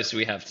housewives do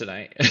we have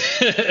tonight?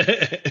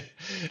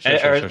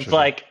 It's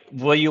like,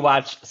 will you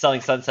watch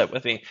Selling Sunset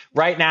with me?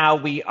 Right now,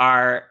 we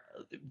are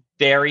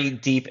very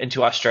deep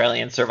into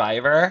Australian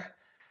Survivor.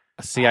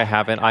 See, I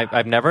haven't.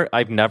 I've never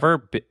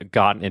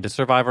gotten into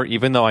Survivor,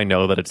 even though I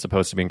know that it's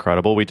supposed to be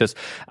incredible. We just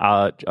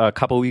a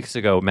couple weeks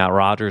ago, Matt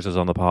Rogers was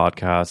on the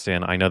podcast,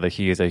 and I know that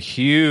he is a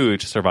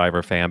huge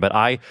Survivor fan. But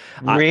I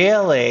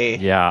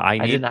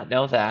did not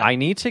know that. I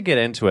need to get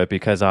into it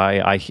because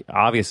I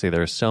obviously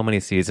there's so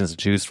many seasons to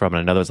choose from, and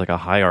I know there's like a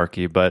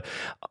hierarchy. But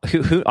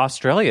who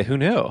Australia? Who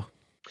knew?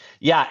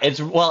 Yeah,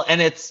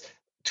 it's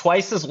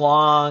twice as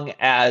long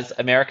as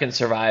American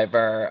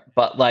Survivor,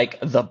 but like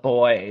The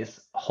Boys,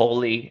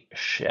 holy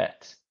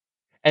shit.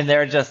 And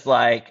they're just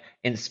like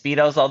in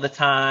Speedos all the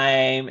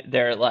time.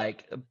 They're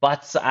like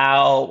butts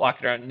out,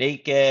 walking around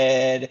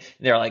naked.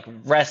 They're like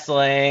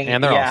wrestling.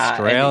 And they're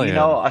Australian. And, you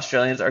know,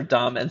 Australians are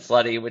dumb and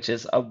slutty, which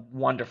is a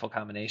wonderful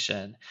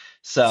combination.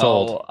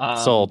 So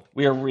Sold.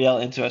 We're real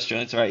into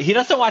Australian Survivor. He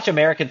doesn't watch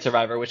American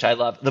Survivor, which I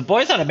love. The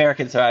boys on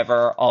American Survivor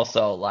are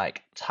also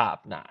like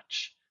top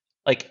notch.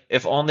 Like,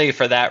 if only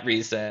for that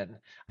reason.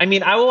 I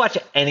mean, I will watch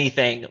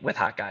anything with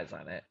hot guys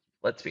on it.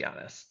 Let's be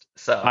honest.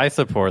 So I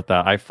support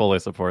that. I fully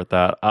support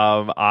that.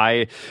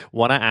 I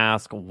want to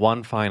ask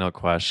one final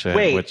question.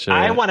 wait, which is,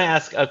 I want to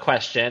ask a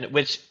question,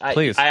 which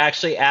Please. I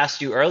actually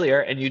asked you earlier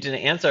and you didn't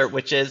answer,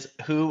 which is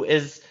who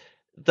is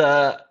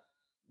the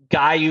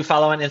guy you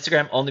follow on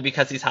Instagram only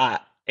because he's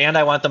hot? And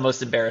I want the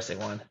most embarrassing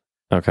one.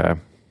 Okay.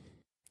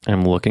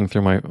 I'm looking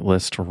through my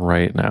list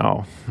right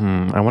now.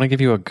 I want to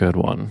give you a good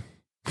one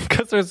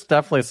because there's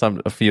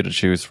definitely a few to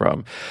choose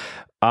from.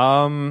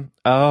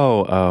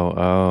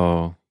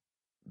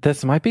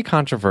 This might be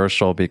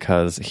controversial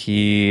because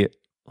he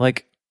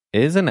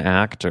is an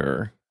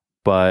actor,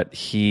 but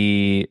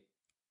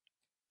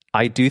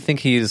I do think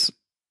he's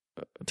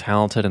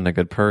talented and a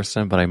good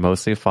person, but I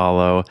mostly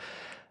follow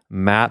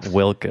Matt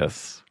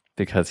Wilkus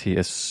because he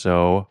is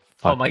so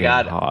fucking Oh my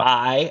God, hot.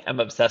 I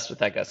am obsessed with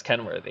that Gus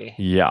Kenworthy.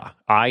 Yeah,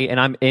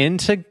 I'm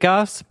into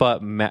Gus, but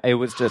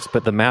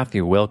but the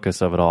Matthew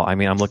Wilkus of it all. I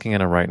mean, I'm looking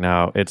at it right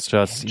now. It's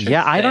just,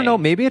 yeah, I don't know.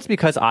 Maybe it's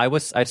because I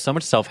had so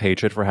much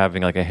self-hatred for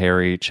having like a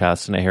hairy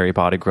chest and a hairy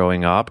body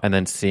growing up, and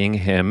then seeing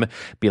him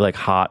be like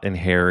hot and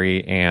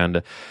hairy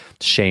and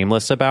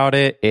shameless about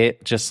it.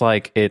 It just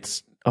like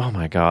oh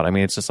my God. I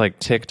mean, it's just like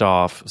ticked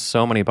off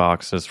so many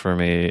boxes for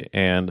me,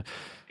 and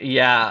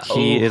yeah,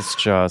 he is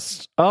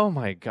just, oh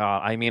my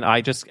God. I mean,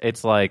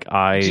 it's like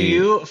Do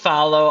you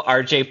follow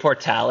RJ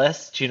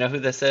Portalis? Do you know who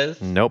this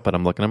is? Nope, but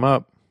I'm looking him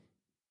up.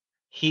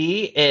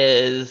 He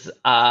is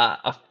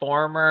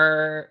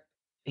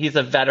he's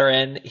a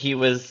veteran. He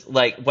was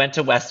went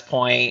to West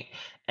Point,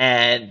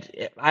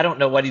 and I don't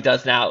know what he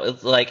does now.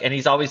 It's and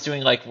he's always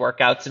doing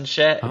workouts and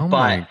shit. Oh but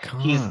my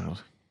God. He's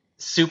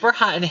super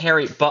hot and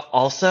hairy, but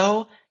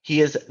also he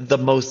is the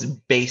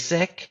most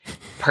basic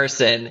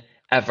person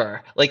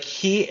ever.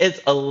 He is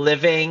a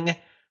living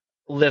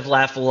live,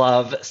 laugh,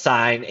 love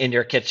sign in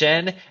your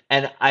kitchen.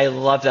 And I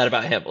love that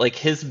about him.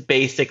 His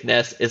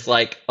basicness is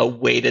a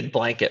weighted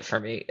blanket for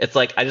me. It's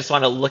I just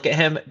want to look at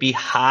him, be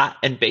hot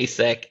and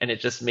basic, and it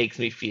just makes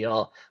me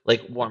feel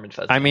warm and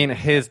fuzzy. I mean,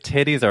 his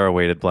titties are a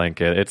weighted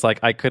blanket. It's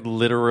I could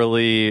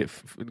literally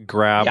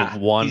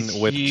grab one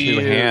with two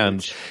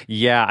hands.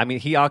 Yeah, I mean,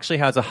 he actually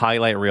has a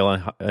highlight reel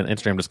on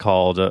Instagram just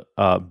called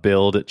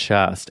Build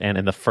Chest. And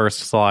in the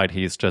first slide,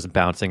 he's just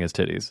bouncing his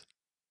titties.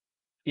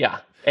 Yeah.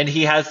 And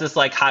he has this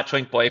hot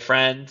twink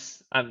boyfriend.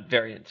 I'm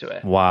very into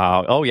it.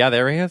 Wow. Oh yeah,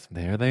 there he is.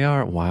 There they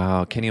are.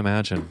 Wow. Can you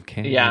imagine?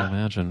 Can you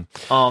imagine?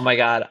 Oh my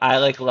God. I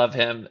love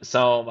him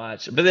so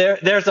much.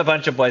 But there's a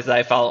bunch of boys that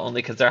I follow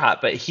only because they're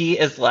hot. But he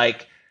is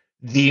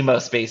the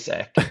most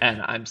basic.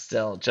 And I'm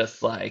still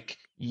just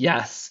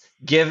yes.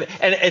 And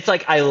it's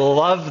I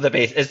love the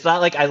base. It's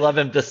not I love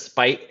him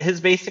despite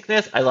his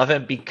basicness. I love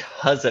him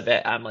because of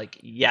it. I'm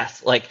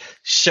yes.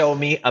 Show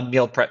me a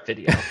meal prep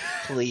video,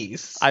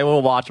 please. I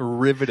will watch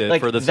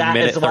riveted for this minute 30.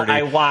 That is what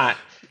I want.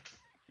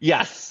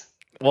 Yes.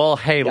 Well,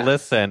 hey,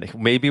 listen.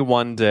 Maybe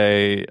one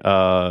day,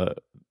 our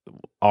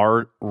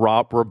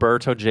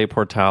Roberto J.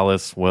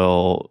 Portalis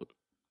will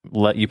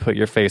let you put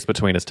your face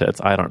between his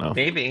tits. I don't know.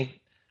 Maybe.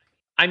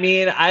 I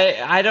mean,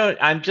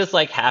 I'm just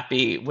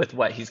happy with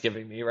what he's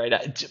giving me right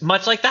now.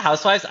 Much like the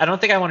Housewives, I don't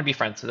think I want to be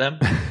friends with him.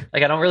 I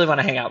don't really want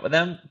to hang out with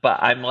him,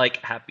 but I'm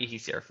happy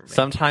he's here for me.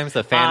 Sometimes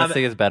the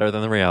fantasy is better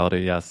than the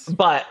reality, yes.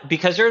 But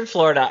because you're in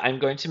Florida, I'm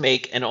going to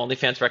make an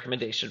OnlyFans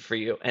recommendation for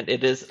you, and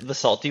it is the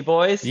Salty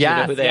Boys. Do you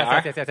know who they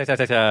are?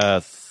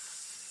 Yes.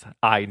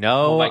 I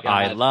know,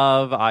 I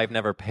love, I've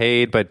never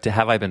paid, but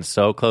have I been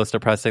so close to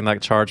pressing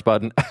that charge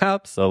button?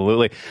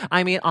 Absolutely.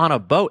 I mean, on a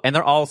boat. And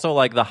they're also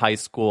the high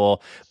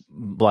school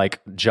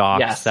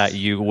jocks that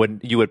you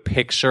would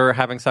picture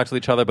having sex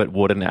with each other, but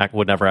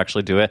would never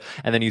actually do it.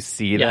 And then you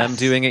see them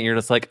doing it, and you're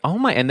just oh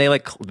my, and they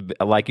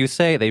like you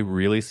say, they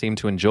really seem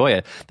to enjoy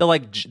it.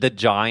 The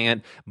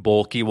giant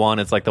bulky one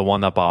is the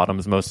one that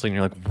bottoms mostly, and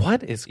you're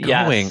what is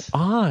going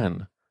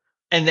on?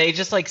 And they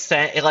just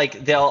send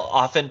they'll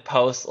often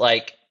post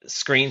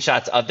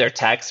screenshots of their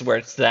texts where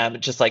it's them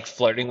just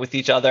flirting with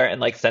each other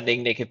and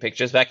sending naked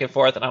pictures back and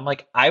forth. And I'm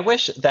I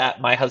wish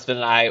that my husband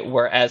and I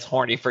were as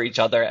horny for each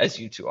other as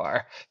you two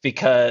are,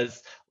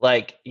 because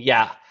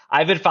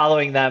I've been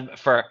following them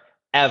for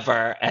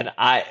ever, and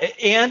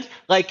I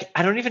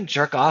don't even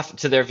jerk off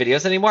to their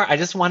videos anymore. I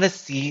just want to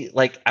see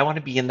I want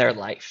to be in their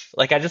life.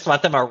 I just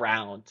want them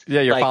around.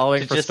 Yeah, you're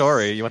following for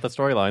story. You want the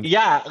storyline.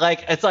 Yeah,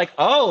 it's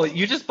oh,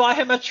 you just bought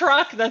him a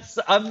truck. That's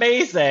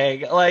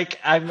amazing.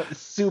 I'm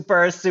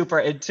super super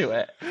into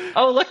it.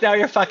 Oh, look, now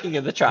you're fucking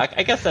in the truck.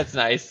 I guess that's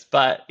nice,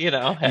 but hey.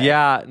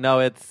 Yeah,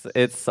 no,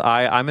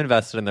 I'm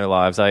invested in their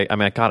lives. I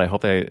mean, God, I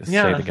hope they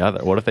stay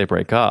together. What if they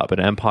break up? An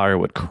empire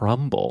would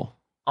crumble.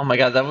 Oh my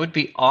God, that would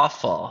be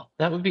awful.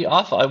 That would be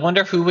awful. I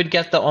wonder who would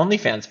get the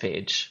OnlyFans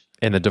page.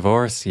 In the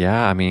divorce,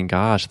 yeah. I mean,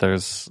 gosh,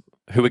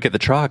 who would get the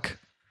truck?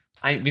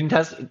 I mean,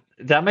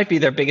 that might be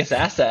their biggest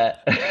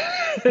asset.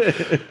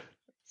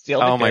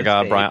 Oh my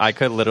God, Brian, I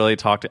could literally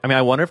talk to... I mean,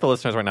 I wonder if the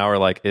listeners right now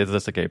are is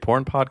this a gay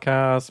porn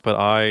podcast? But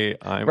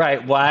I'm...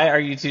 Right, why are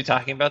you two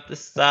talking about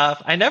this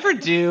stuff? I never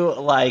do,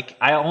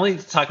 I only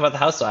talk about the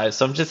Housewives,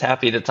 so I'm just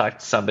happy to talk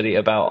to somebody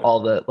about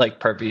all the,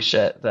 pervy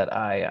shit that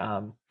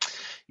I...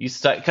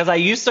 because I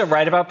used to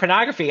write about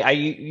pornography. I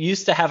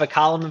used to have a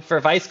column for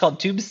Vice called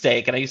Tube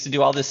Steak, and I used to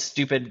do all this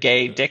stupid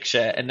gay dick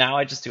shit, and now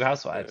I just do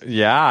Housewives.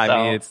 Yeah,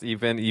 I mean,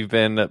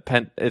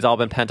 it's all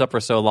been pent up for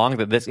so long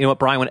that this, you know what,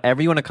 Brian,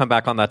 whenever you want to come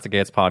back on That's a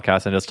Gay's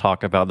podcast and just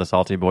talk about the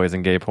salty boys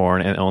and gay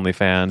porn and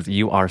OnlyFans,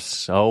 you are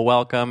so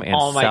welcome and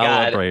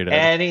celebrated.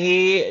 God.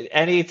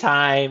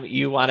 Anytime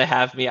you want to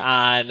have me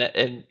on,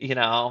 and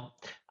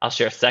I'll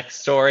share sex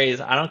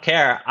stories. I don't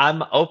care.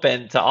 I'm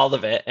open to all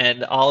of it.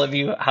 And all of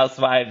you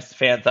Housewives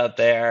fans out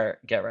there,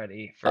 get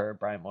ready for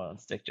Brian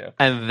Moylan's dick joke.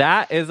 And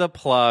that is a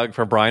plug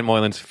for Brian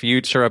Moylan's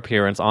future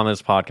appearance on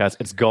this podcast.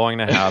 It's going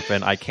to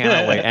happen. I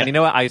cannot wait. And you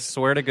know what? I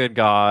swear to good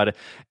God,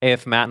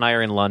 if Matt and I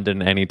are in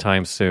London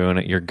anytime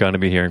soon, you're going to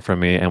be hearing from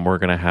me, and we're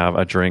going to have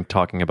a drink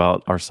talking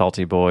about our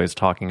salty boys,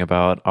 talking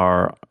about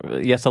our,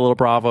 yes, a little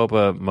Bravo,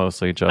 but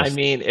mostly just... I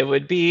mean, it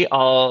would be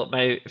all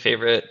my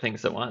favorite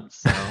things at once.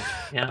 So,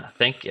 yeah,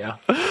 thank you.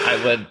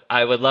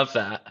 I would love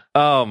that.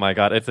 Oh my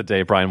God, it's a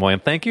day, Brian Moylan.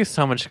 Thank you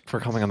so much for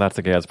coming on That's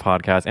a Gay's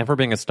podcast and for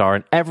being a star.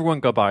 And everyone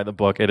go buy the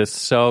book. It is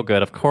so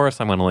good. Of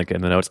course, I'm going to link it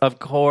in the notes. Of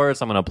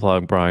course, I'm going to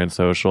plug Brian's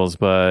socials,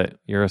 but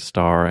you're a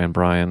star, and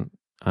Brian,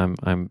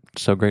 I'm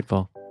so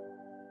grateful.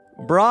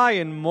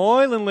 Brian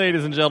Moylan,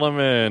 ladies and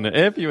gentlemen.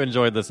 If you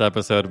enjoyed this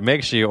episode,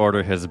 make sure you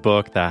order his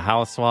book, The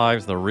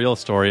Housewives, The Real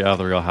Story of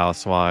the Real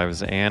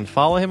Housewives, and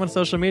follow him on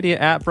social media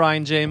at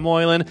Brian J.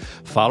 Moylan.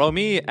 Follow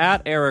me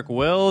at Eric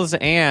Wills,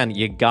 and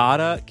you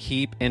gotta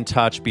keep in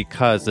touch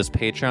because this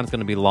Patreon is going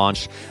to be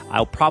launched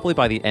probably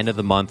by the end of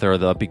the month or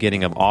the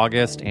beginning of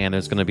August, and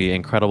there's going to be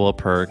incredible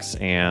perks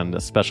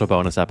and special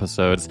bonus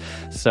episodes.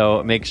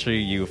 So make sure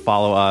you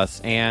follow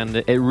us, and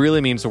it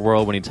really means the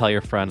world when you tell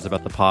your friends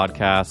about the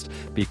podcast,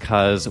 because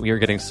we are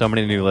getting so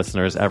many new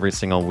listeners every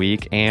single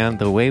week, and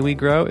the way we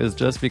grow is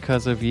just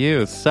because of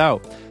you.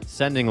 So,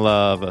 sending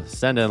love,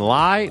 sending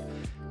light,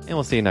 and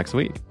we'll see you next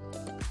week.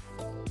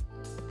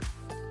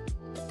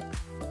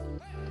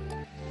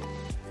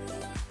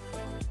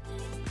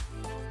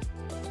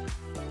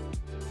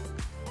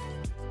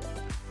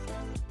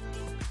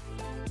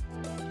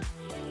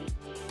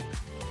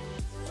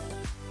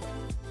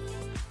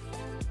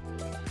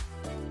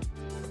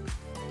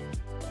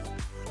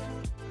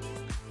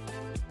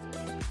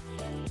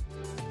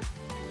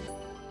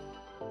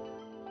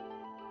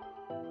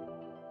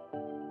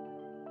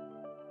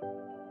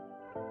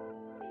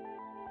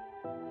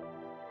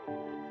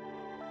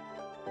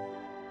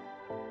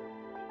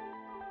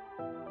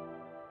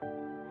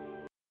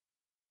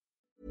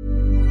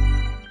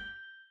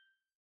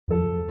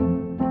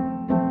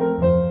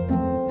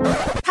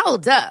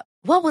 Hold up.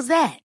 What was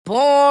that?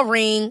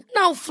 Boring.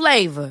 No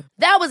flavor.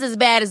 That was as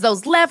bad as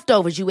those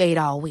leftovers you ate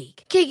all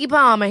week. Keke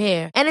Palmer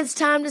here. And it's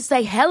time to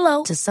say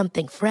hello to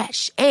something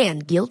fresh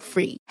and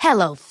guilt-free.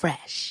 Hello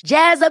Fresh.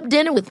 Jazz up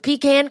dinner with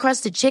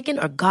pecan-crusted chicken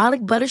or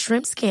garlic butter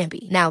shrimp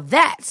scampi. Now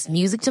that's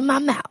music to my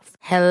mouth.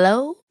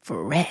 Hello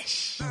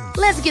Fresh.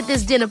 Let's get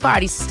this dinner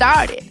party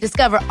started.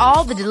 Discover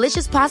all the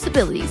delicious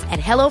possibilities at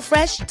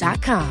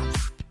HelloFresh.com.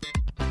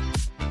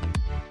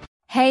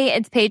 Hey,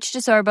 it's Paige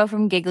DeSorbo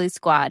from Giggly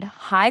Squad.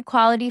 High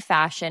quality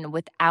fashion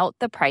without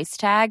the price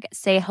tag.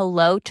 Say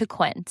hello to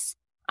Quince.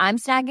 I'm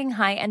snagging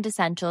high-end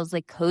essentials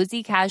like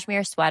cozy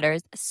cashmere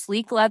sweaters,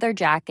 sleek leather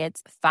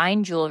jackets,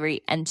 fine jewelry,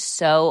 and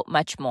so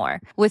much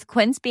more. With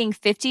Quince being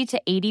 50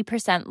 to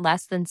 80%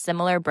 less than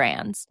similar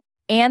brands.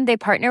 And they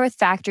partner with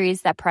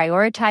factories that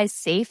prioritize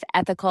safe,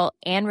 ethical,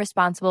 and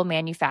responsible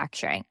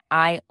manufacturing.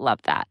 I love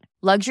that.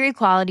 Luxury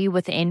quality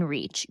within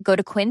reach. Go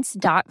to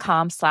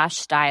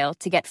quince.com/style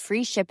to get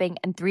free shipping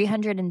and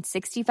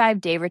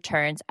 365-day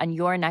returns on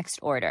your next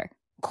order.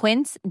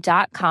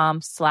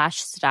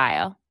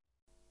 Quince.com/style.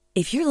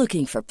 If you're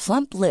looking for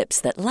plump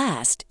lips that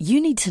last, you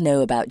need to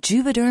know about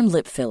Juvederm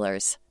lip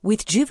fillers.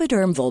 With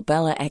Juvederm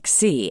Volbella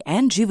XC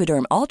and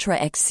Juvederm Ultra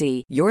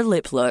XC, your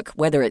lip look,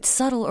 whether it's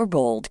subtle or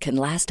bold, can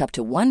last up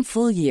to 1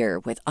 full year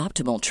with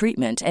optimal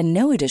treatment and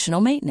no additional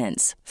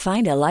maintenance.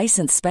 Find a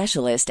licensed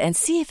specialist and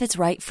see if it's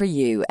right for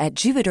you at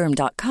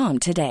Juvederm.com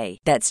today.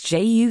 That's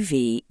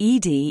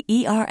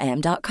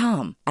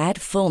JUVEDERM.com.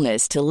 Add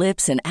fullness to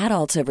lips in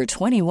adults over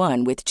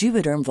 21 with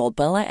Juvederm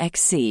Volbella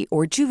XC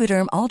or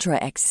Juvederm Ultra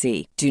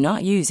XC. Do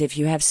not use if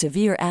you have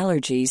severe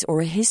allergies or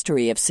a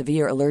history of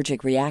severe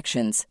allergic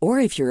reactions, or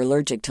if you're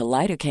allergic to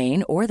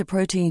lidocaine or the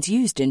proteins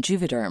used in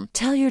Juvederm.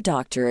 Tell your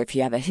doctor if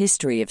you have a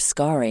history of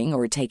scarring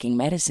or taking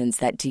medicines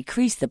that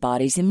decrease the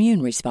body's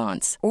immune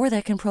response or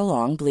that can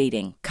prolong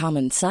bleeding.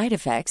 Common side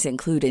effects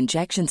include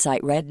injection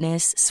site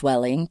redness,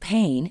 swelling,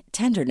 pain,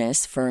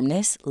 tenderness,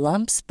 firmness,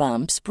 lumps,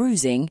 bumps,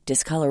 bruising,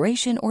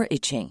 discoloration, or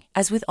itching.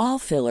 As with all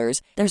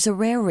fillers, there's a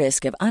rare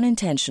risk of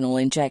unintentional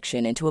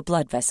injection into a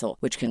blood vessel,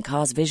 which can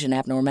cause vision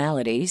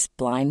abnormalities,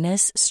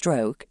 blindness,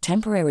 stroke,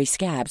 temporary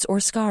scabs,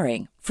 or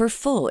scarring. For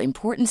full,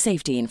 important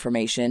safety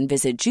information,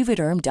 visit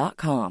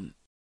Juvederm.com.